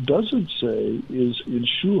clause doesn't say is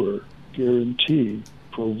ensure, guarantee,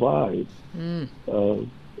 provide,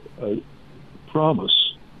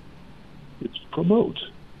 promise. It's promote.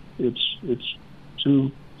 It's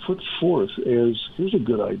to put forth as, here's a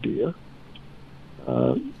good idea.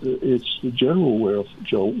 It's the general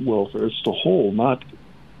welfare. It's the whole, not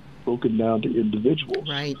broken down to individuals.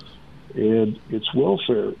 Right. And it's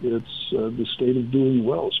welfare. It's the state of doing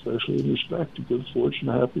well, especially in respect to good fortune,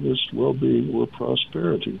 happiness, well-being, or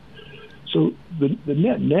prosperity. So the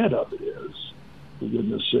net of it is, for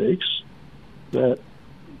goodness sakes, that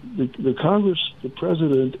the Congress, the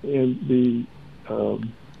President, and the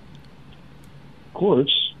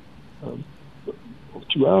courts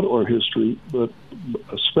throughout our history, but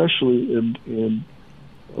especially in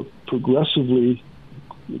progressively,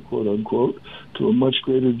 quote unquote, to a much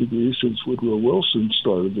greater degree since Woodrow Wilson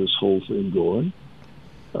started this whole thing going,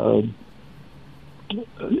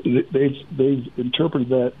 they've interpreted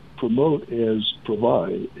that promote as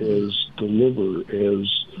provide, as deliver,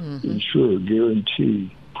 as ensure,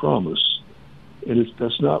 guarantee, promise, and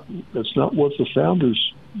that's not what the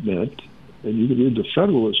founders meant. And you can read the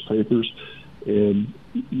Federalist Papers, and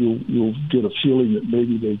you'll get a feeling that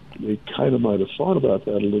maybe they kind of might have thought about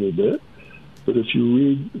that a little bit. But if you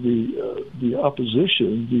read the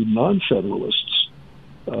opposition, the non-Federalists'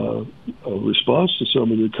 response to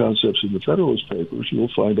some of the concepts in the Federalist Papers, you'll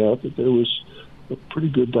find out that there was a pretty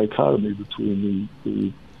good dichotomy between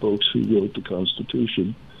the folks who wrote the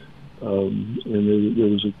Constitution, and there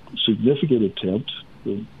was a significant attempt,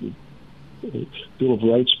 the Bill of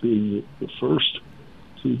Rights being the first,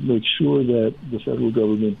 to make sure that the federal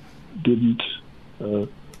government didn't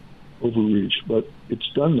overreach. But it's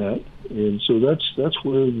done that, and so that's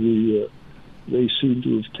where they seem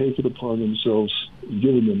to have taken upon themselves,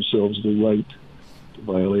 given themselves the right to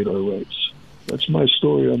violate our rights. That's my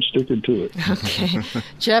story. I'm sticking to it. Okay.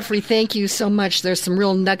 Jeffrey, thank you so much. There's some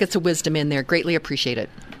real nuggets of wisdom in there. Greatly appreciate it.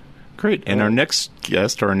 Great. And our next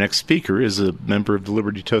guest, our next speaker, is a member of the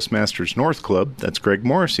Liberty Toastmasters North Club. That's Greg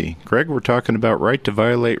Morrissey. Greg, we're talking about right to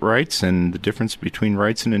violate rights and the difference between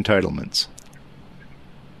rights and entitlements.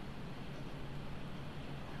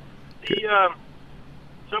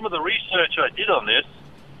 Some of the research I did on this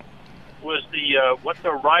was what's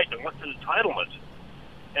a right and what's an entitlement.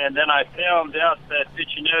 And then I found out that, did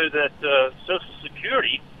you know that Social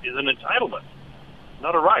Security is an entitlement,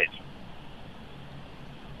 not a right?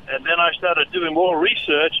 And then I started doing more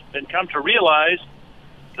research and come to realize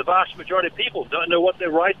the vast majority of people don't know what their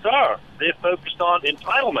rights are. They're focused on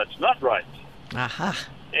entitlements, not rights. Aha.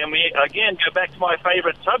 And we, again, go back to my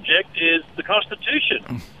favorite subject, is the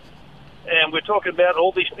Constitution. And we're talking about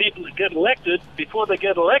all these people that get elected. Before they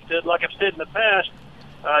get elected, like I've said in the past,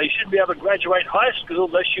 you shouldn't be able to graduate high school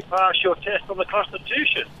unless you pass your test on the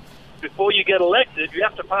Constitution. Before you get elected, you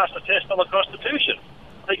have to pass a test on the Constitution.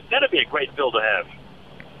 I think that'd be a great bill to have.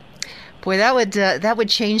 Boy, that would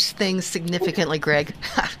change things significantly, Greg.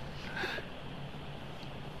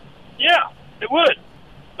 Yeah, it would.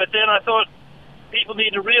 But then I thought people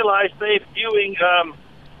need to realize they're viewing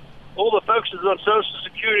all the focus on Social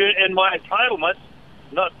Security and my entitlements,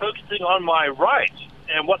 not focusing on my rights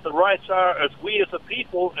and what the rights are as we as a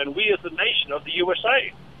people and we as a nation of the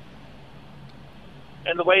USA.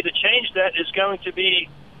 And the way to change that is going to be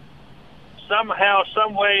somehow,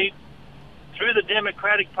 some way, through the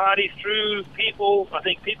Democratic Party, through people. I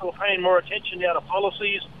think people are paying more attention now to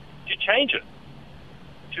policies to change it,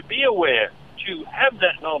 to be aware, to have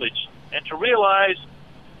that knowledge, and to realize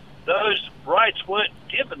those rights weren't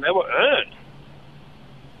given, they were earned.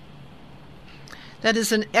 That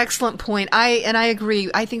is an excellent point. I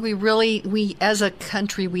agree. I think we as a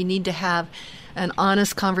country, we need to have an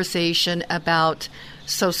honest conversation about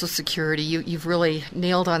Social Security. You've really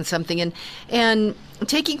nailed on something. And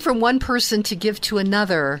taking from one person to give to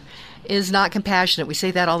another is not compassionate. We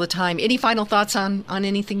say that all the time. Any final thoughts on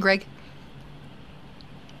anything, Greg?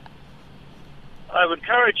 I would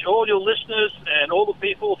encourage all your listeners and all the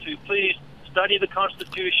people to please study the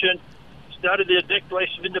Constitution, study the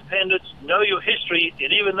Declaration of Independence, know your history,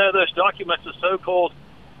 and even though those documents are so-called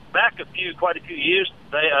back quite a few years,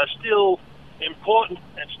 they are still important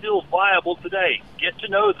and still viable today. Get to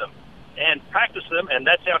know them and practice them, and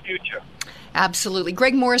that's our future. Absolutely.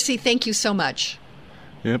 Greg Morrissey, thank you so much.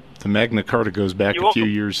 Yep, the Magna Carta goes back You're a few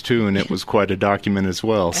welcome. years, too, and it was quite a document as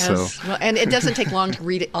well. Well, and it doesn't take long to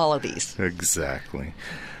read all of these. Exactly.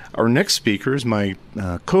 Our next speaker is my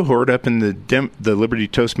cohort up in the Liberty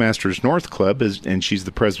Toastmasters North Club, and she's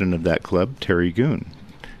the president of that club, Terry Goon.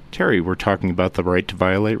 Terry, we're talking about the right to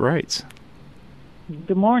violate rights.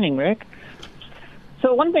 Good morning, Rick.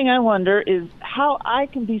 So one thing I wonder is how I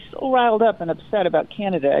can be so riled up and upset about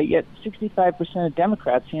Canada, yet 65% of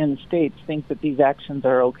Democrats here in the States think that these actions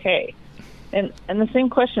are okay. And the same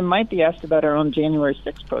question might be asked about our own January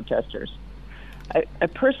 6th protesters. I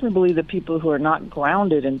personally believe that people who are not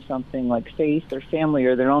grounded in something like faith or family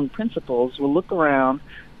or their own principles will look around,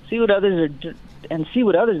 see what others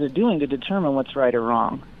are doing to determine what's right or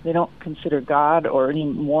wrong. They don't consider God or any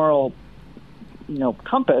moral,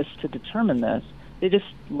 compass to determine this. They just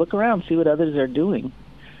look around, see what others are doing.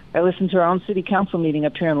 I listen to our own city council meeting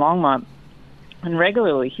up here in Longmont and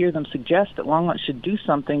regularly hear them suggest that Longmont should do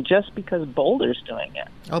something just because Boulder's doing it.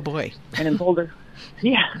 Oh, boy. And in Boulder,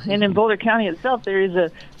 and in Boulder County itself, there is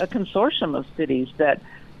a consortium of cities that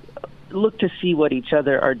look to see what each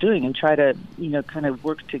other are doing and try to, kind of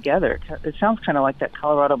work together. It sounds kind of like that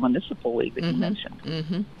Colorado Municipal League that you mentioned.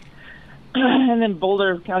 Mm-hmm. And then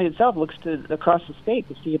Boulder County itself looks to across the state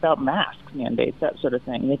to see about mask mandates, that sort of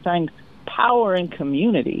thing. They find power in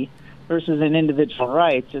community versus in individual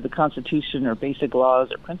rights or the Constitution or basic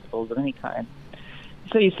laws or principles of any kind.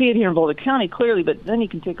 So you see it here in Boulder County clearly, but then you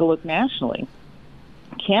can take a look nationally.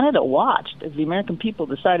 Canada watched as the American people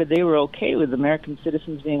decided they were okay with American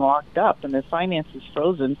citizens being locked up and their finances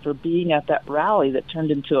frozen for being at that rally that turned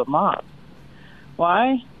into a mob.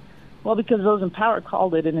 Why? Well, because those in power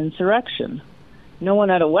called it an insurrection. No one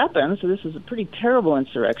had a weapon, so this is a pretty terrible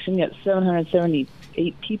insurrection, yet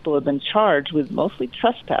 778 people have been charged with mostly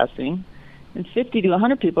trespassing, and 50 to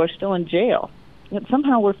 100 people are still in jail. Yet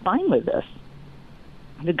somehow we're fine with this.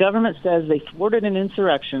 The government says they thwarted an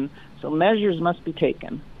insurrection, so measures must be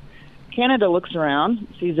taken. Canada looks around,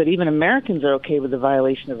 sees that even Americans are okay with the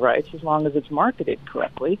violation of rights as long as it's marketed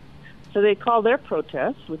correctly. So they call their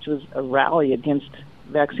protest, which was a rally against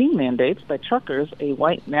vaccine mandates by truckers, a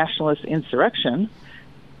white nationalist insurrection,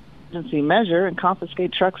 emergency measure, and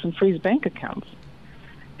confiscate trucks and freeze bank accounts.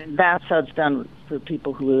 And that's how it's done for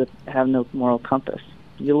people who have no moral compass.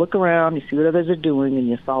 You look around, you see what others are doing, and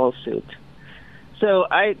you follow suit. So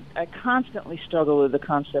I constantly struggle with the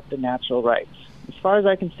concept of natural rights. As far as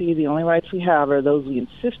I can see, the only rights we have are those we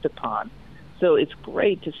insist upon. So it's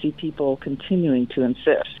great to see people continuing to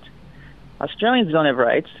insist. Australians don't have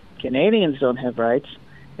rights, Canadians don't have rights,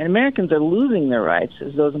 and Americans are losing their rights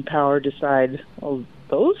as those in power decide, well,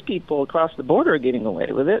 those people across the border are getting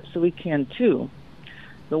away with it, so we can too.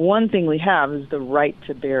 The one thing we have is the right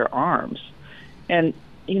to bear arms. And,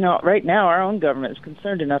 right now our own government is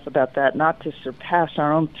concerned enough about that not to surpass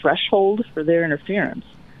our own threshold for their interference.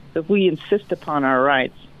 So if we insist upon our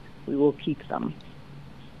rights, we will keep them.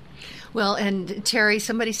 Well, and Terry,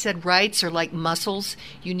 somebody said rights are like muscles.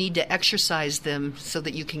 You need to exercise them so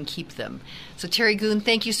that you can keep them. So Terry Goon,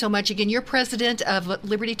 thank you so much. Again, you're president of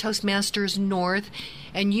Liberty Toastmasters North,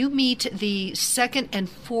 and you meet the second and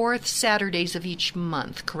fourth Saturdays of each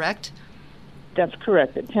month, correct? That's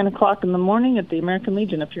correct, at 10 o'clock in the morning at the American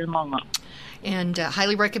Legion up here in Longmont. And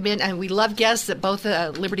highly recommend, and we love guests at both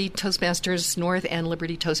Liberty Toastmasters North and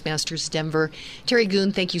Liberty Toastmasters Denver. Terry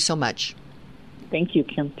Goon, thank you so much. Thank you,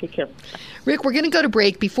 Kim. Take care. Rick, we're going to go to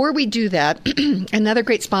break. Before we do that, another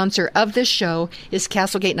great sponsor of this show is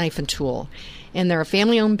Castlegate Knife and Tool. And they're a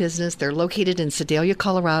family-owned business. They're located in Sedalia,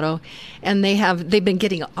 Colorado, and they've been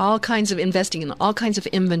getting investing in all kinds of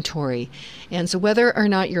inventory. And so whether or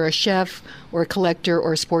not you're a chef or a collector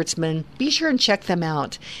or a sportsman, be sure and check them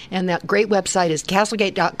out. And that great website is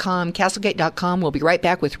castlegate.com. Castlegate.com. We'll be right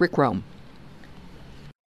back with Rick Rome.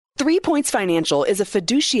 3 Points Financial is a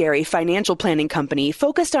fiduciary financial planning company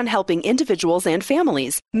focused on helping individuals and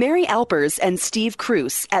families. Mary Alpers and Steve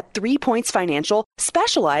Cruz at 3 Points Financial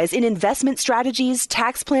specialize in investment strategies,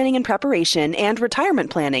 tax planning and preparation, and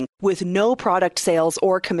retirement planning with no product sales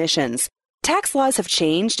or commissions. Tax laws have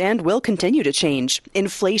changed and will continue to change.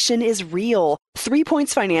 Inflation is real. 3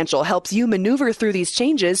 Points Financial helps you maneuver through these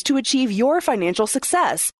changes to achieve your financial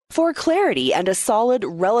success. For clarity and a solid,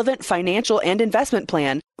 relevant financial and investment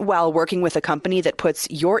plan, while working with a company that puts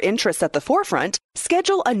your interests at the forefront,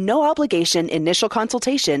 schedule a no-obligation initial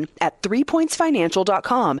consultation at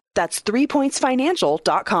 3pointsfinancial.com. That's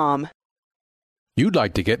 3pointsfinancial.com. You'd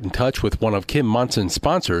like to get in touch with one of Kim Munson's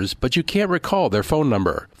sponsors, but you can't recall their phone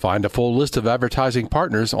number. Find a full list of advertising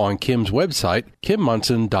partners on Kim's website,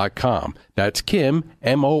 KimMunson.com. That's Kim,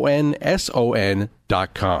 MONSON.com.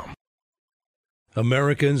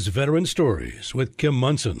 Americans' Veteran Stories with Kim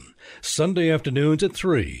Munson, Sunday afternoons at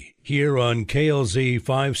 3, here on KLZ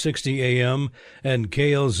 560 AM and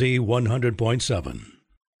KLZ 100.7.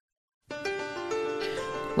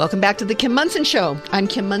 Welcome back to the Kim Munson Show. I'm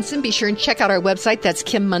Kim Munson. Be sure and check out our website. That's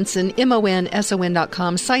Kim Munson,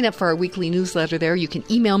 MONSON.com. Sign up for our weekly newsletter there. You can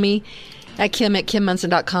email me at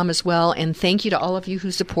KimMunson.com as well. And thank you to all of you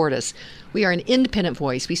who support us. We are an independent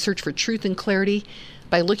voice. We search for truth and clarity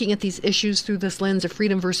by looking at these issues through this lens of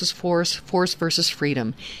freedom versus force, force versus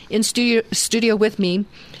freedom. In studio with me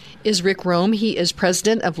is Rick Rome. He is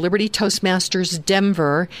president of Liberty Toastmasters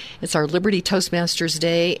Denver. It's our Liberty Toastmasters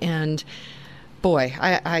Day, and boy,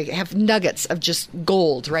 I have nuggets of just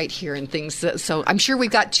gold right here and things. So I'm sure we've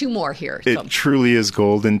got two more here. It truly is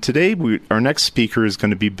gold. And today, our next speaker is going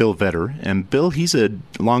to be Bill Vetter. And Bill, he's a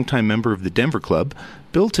longtime member of the Denver Club.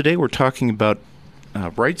 Bill, today we're talking about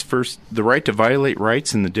rights first, the right to violate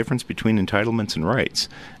rights and the difference between entitlements and rights,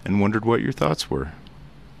 and wondered what your thoughts were.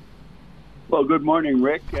 Well, good morning,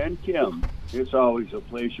 Rick and Kim. It's always a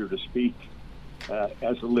pleasure to speak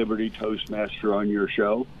as a Liberty Toastmaster on your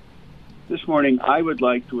show. This morning, I would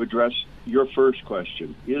like to address your first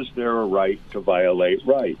question. Is there a right to violate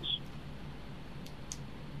rights?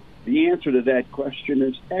 The answer to that question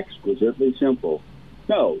is exquisitely simple.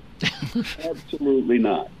 No, absolutely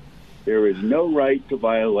not. There is no right to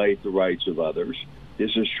violate the rights of others.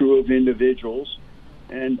 This is true of individuals,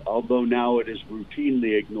 and although now it is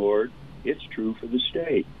routinely ignored, it's true for the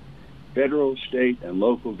state. Federal, state, and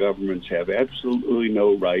local governments have absolutely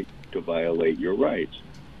no right to violate your rights.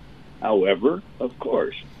 However, of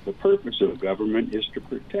course, the purpose of government is to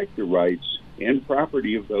protect the rights and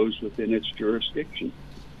property of those within its jurisdiction.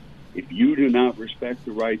 If you do not respect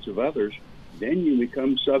the rights of others, then you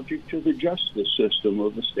become subject to the justice system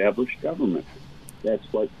of established government.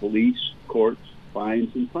 That's what police, courts,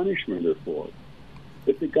 fines, and punishment are for.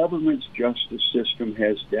 But the government's justice system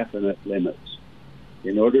has definite limits.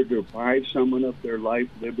 In order to deprive someone of their life,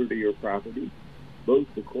 liberty, or property,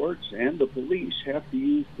 both the courts and the police have to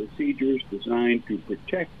use procedures designed to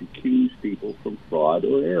protect accused people from fraud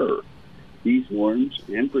or error. These norms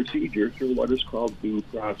and procedures are what is called due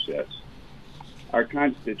process. Our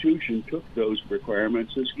Constitution took those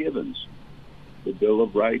requirements as givens. The Bill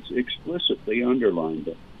of Rights explicitly underlined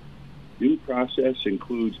them. Due process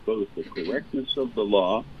includes both the correctness of the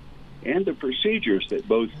law and the procedures that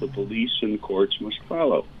both the police and courts must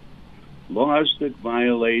follow. Laws that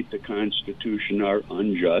violate the Constitution are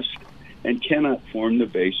unjust and cannot form the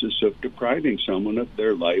basis of depriving someone of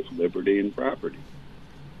their life, liberty, and property.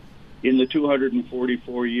 In the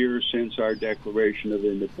 244 years since our Declaration of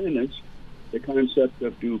Independence, the concept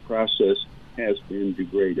of due process has been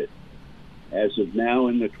degraded. As of now,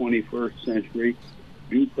 in the 21st century,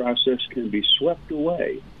 due process can be swept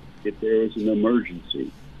away if there is an emergency.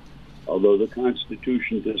 Although the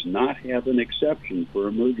Constitution does not have an exception for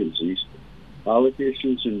emergencies,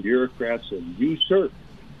 politicians and bureaucrats have usurped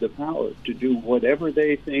the power to do whatever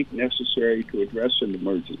they think necessary to address an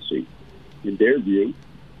emergency. In their view,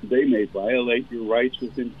 they may violate your rights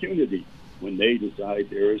with impunity when they decide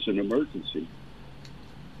there is an emergency.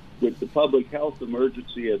 With the public health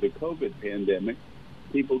emergency of the COVID pandemic,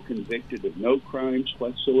 people convicted of no crimes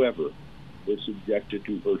whatsoever were subjected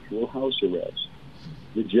to virtual house arrest.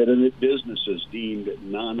 Legitimate businesses deemed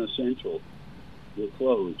non-essential were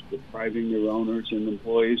closed, depriving their owners and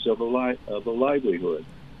employees of a livelihood.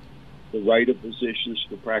 The right of physicians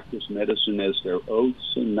to practice medicine as their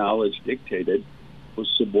oaths and knowledge dictated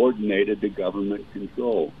was subordinated to government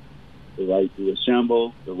control. The right to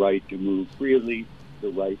assemble, the right to move freely, the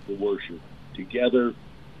right to worship. Together,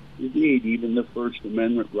 indeed, even the First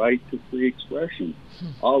Amendment right to free expression.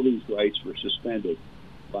 All these rights were suspended,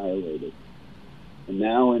 violated. And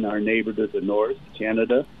now in our neighbor to the north,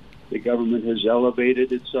 Canada, the government has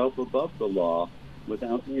elevated itself above the law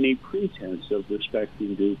without any pretense of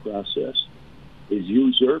respecting due process. It has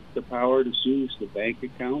usurped the power to seize the bank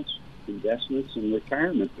accounts, investments, and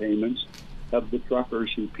retirement payments of the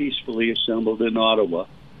truckers who peacefully assembled in Ottawa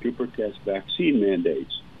to protest vaccine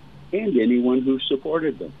mandates, and anyone who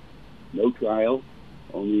supported them. No trial,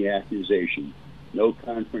 only accusation. No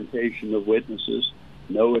confrontation of witnesses,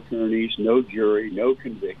 no attorneys, no jury, no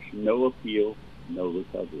conviction, no appeal, no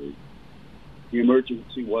recovery. The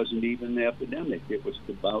emergency wasn't even the epidemic. It was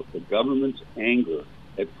about the government's anger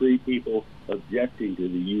at free people objecting to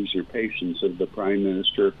the usurpations of the Prime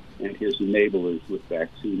Minister and his enablers with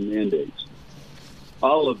vaccine mandates.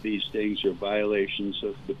 All of these things are violations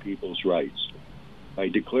of the people's rights. By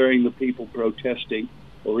declaring the people protesting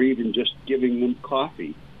or even just giving them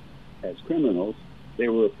coffee as criminals, they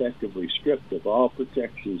were effectively stripped of all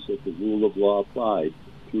protections that the rule of law applied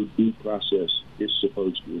through due process is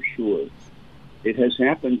supposed to assure. It has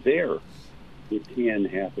happened there. It can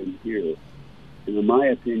happen here. And in my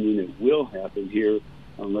opinion, it will happen here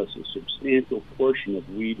unless a substantial portion of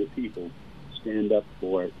we the people stand up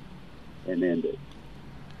for it and end it.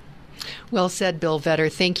 Well said, Bill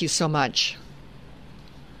Vetter. Thank you so much.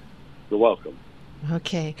 You're welcome.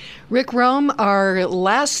 Okay. Rick Rome, our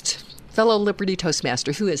last fellow Liberty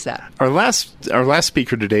Toastmaster. Who is that? Our last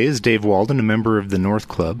speaker today is Dave Walden, a member of the North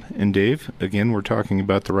Club. And Dave, again, we're talking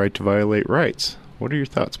about the right to violate rights. What are your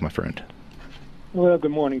thoughts, my friend? Well,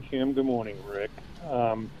 good morning, Kim. Good morning, Rick.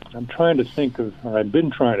 I'm trying to think of, or I've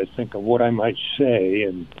been trying to think of what I might say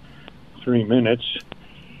in 3 minutes.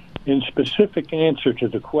 In specific answer to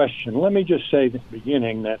the question, let me just say at the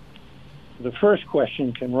beginning that the first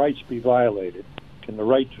question, can rights be violated? Can the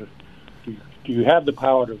right to, do you have the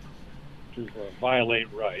power to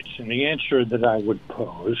violate rights? And the answer that I would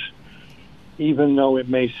pose, even though it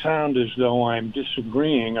may sound as though I'm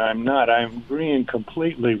disagreeing, I'm not. I'm agreeing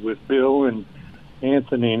completely with Bill and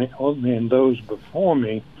Anthony and those before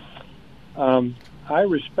me. I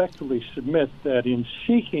respectfully submit that in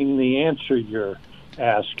seeking the answer you're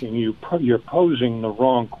asking, you're posing the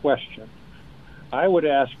wrong question. I would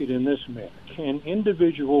ask it in this manner. Can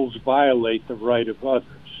individuals violate the right of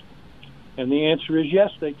others? And the answer is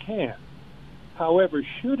yes, they can. However,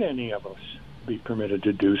 should any of us be permitted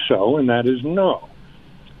to do so? And that is no.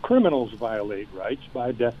 Criminals violate rights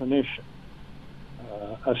by definition.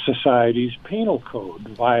 A society's penal code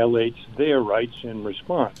violates their rights in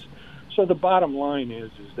response. So the bottom line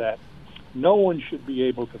is that no one should be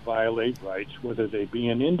able to violate rights, whether they be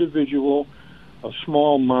an individual, a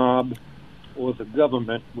small mob, or the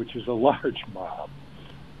government, which is a large mob.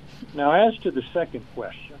 Now, as to the second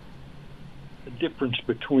question, the difference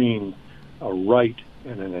between a right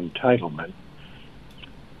and an entitlement.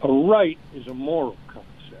 A right is a moral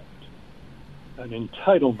concept. An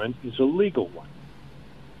entitlement is a legal one.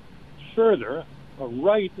 Further, a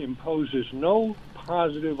right imposes no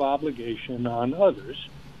positive obligation on others,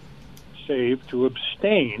 save to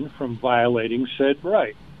abstain from violating said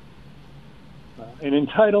right. An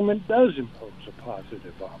entitlement does impose a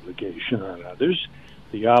positive obligation on others,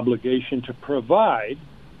 the obligation to provide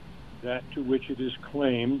that to which it is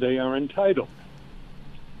claimed they are entitled.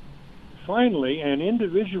 Finally, an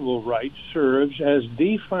individual right serves as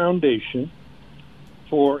the foundation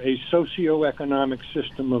for a socioeconomic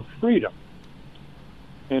system of freedom.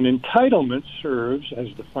 An entitlement serves as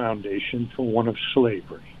the foundation for one of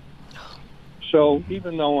slavery. So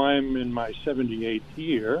even though I'm in my 78th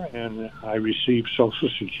year and I receive Social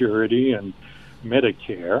Security and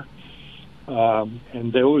Medicare,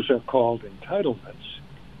 and those are called entitlements,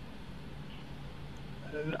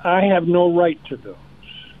 I have no right to those,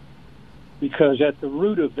 because at the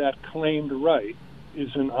root of that claimed right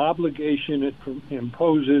is an obligation it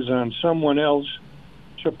imposes on someone else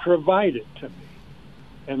to provide it to me.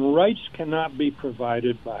 And rights cannot be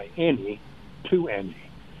provided by any to any.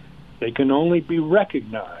 They can only be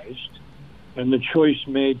recognized and the choice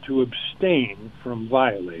made to abstain from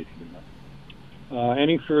violating them.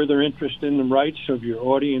 Any further interest in the rights of your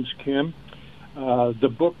audience, Kim?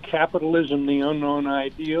 The book Capitalism, the Unknown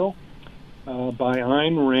Ideal by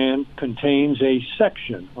Ayn Rand contains a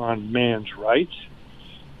section on man's rights.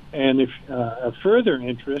 And if a further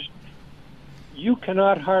interest, you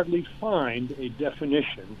cannot hardly find a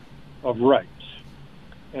definition of rights.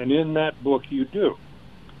 And in that book you do.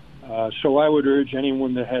 So I would urge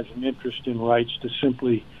anyone that has an interest in rights to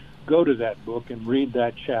simply go to that book and read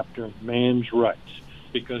that chapter, Man's Rights,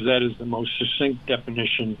 because that is the most succinct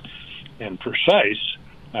definition and precise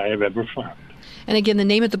I have ever found. And again, the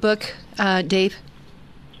name of the book, Dave?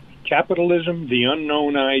 Capitalism, the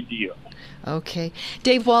Unknown Ideal. Okay.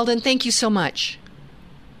 Dave Walden, thank you so much.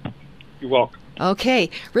 You're welcome. Okay.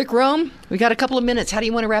 Rick Rome, we got a couple of minutes. How do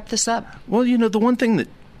you want to wrap this up? Well, the one thing that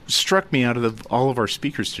struck me out of all of our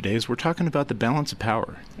speakers today is we're talking about the balance of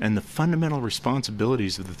power and the fundamental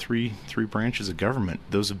responsibilities of the three branches of government.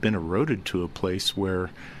 Those have been eroded to a place where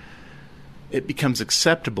it becomes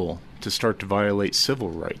acceptable to start to violate civil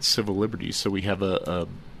rights, civil liberties. So we have a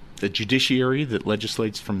judiciary that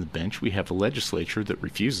legislates from the bench. We have a legislature that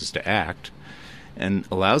refuses to act and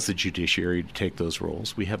allows the judiciary to take those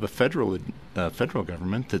roles. We have a federal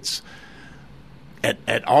government that's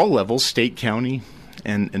at all levels, state, county,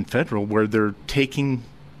 and federal, where they're taking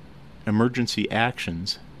emergency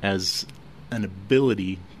actions as an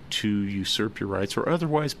ability to usurp your rights or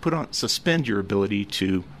otherwise suspend your ability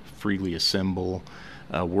to freely assemble,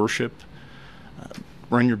 worship,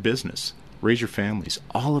 run your business, raise your families.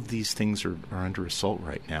 All of these things are under assault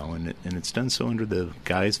right now, and it's done so under the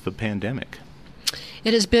guise of a pandemic.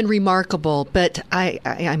 It has been remarkable, but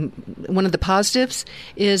I'm one of the positives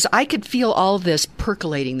is I could feel all this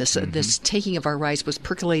percolating. This taking of our rights was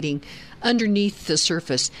percolating underneath the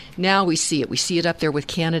surface. Now we see it. We see it up there with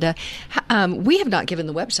Canada. We have not given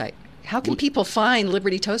the website. How can people find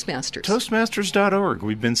Liberty Toastmasters? Toastmasters.org.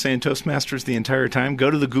 We've been saying Toastmasters the entire time. Go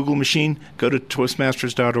to the Google machine. Go to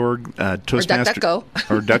Toastmasters.org. Or DuckDuckGo.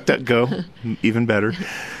 Or DuckDuckGo. Even better.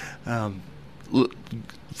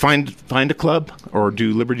 Find a club or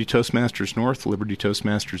do Liberty Toastmasters North, Liberty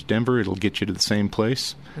Toastmasters Denver. It'll get you to the same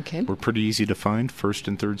place. Okay. We're pretty easy to find. First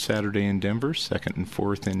and third Saturday in Denver, second and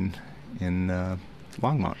fourth in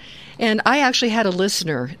Longmont. And I actually had a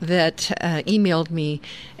listener that emailed me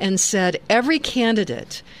and said every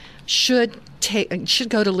candidate should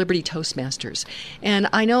go to Liberty Toastmasters. And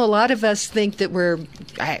I know a lot of us think that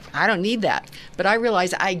I don't need that, but I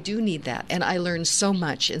realize I do need that, and I learn so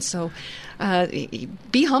much. And so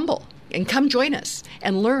be humble and come join us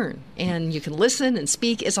and learn. And you can listen and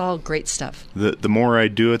speak. It's all great stuff. The more I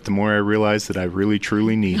do it, the more I realize that I really,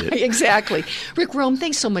 truly need it. Exactly. Rick Rome,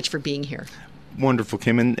 thanks so much for being here. Wonderful,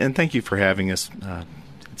 Kim, and thank you for having us.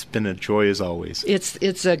 It's been a joy as always.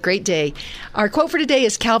 It's a great day. Our quote for today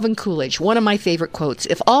is Calvin Coolidge, one of my favorite quotes.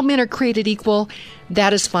 If all men are created equal,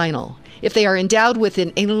 that is final. If they are endowed with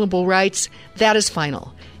inalienable rights, that is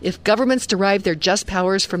final. If governments derive their just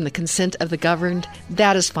powers from the consent of the governed,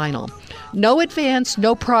 that is final. No advance,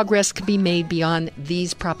 no progress can be made beyond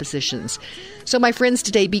these propositions. So, my friends,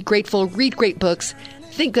 today, be grateful, read great books,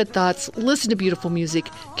 think good thoughts, listen to beautiful music,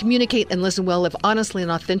 communicate and listen well, live honestly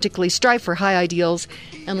and authentically, strive for high ideals,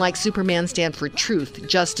 and like Superman, stand for truth,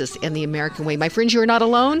 justice, and the American way. My friends, you are not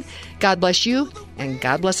alone. God bless you, and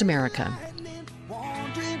God bless America.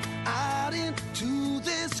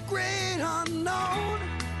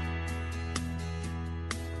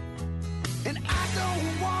 And I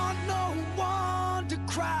don't want no one to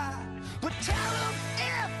cry, but tell them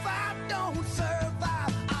if I don't serve.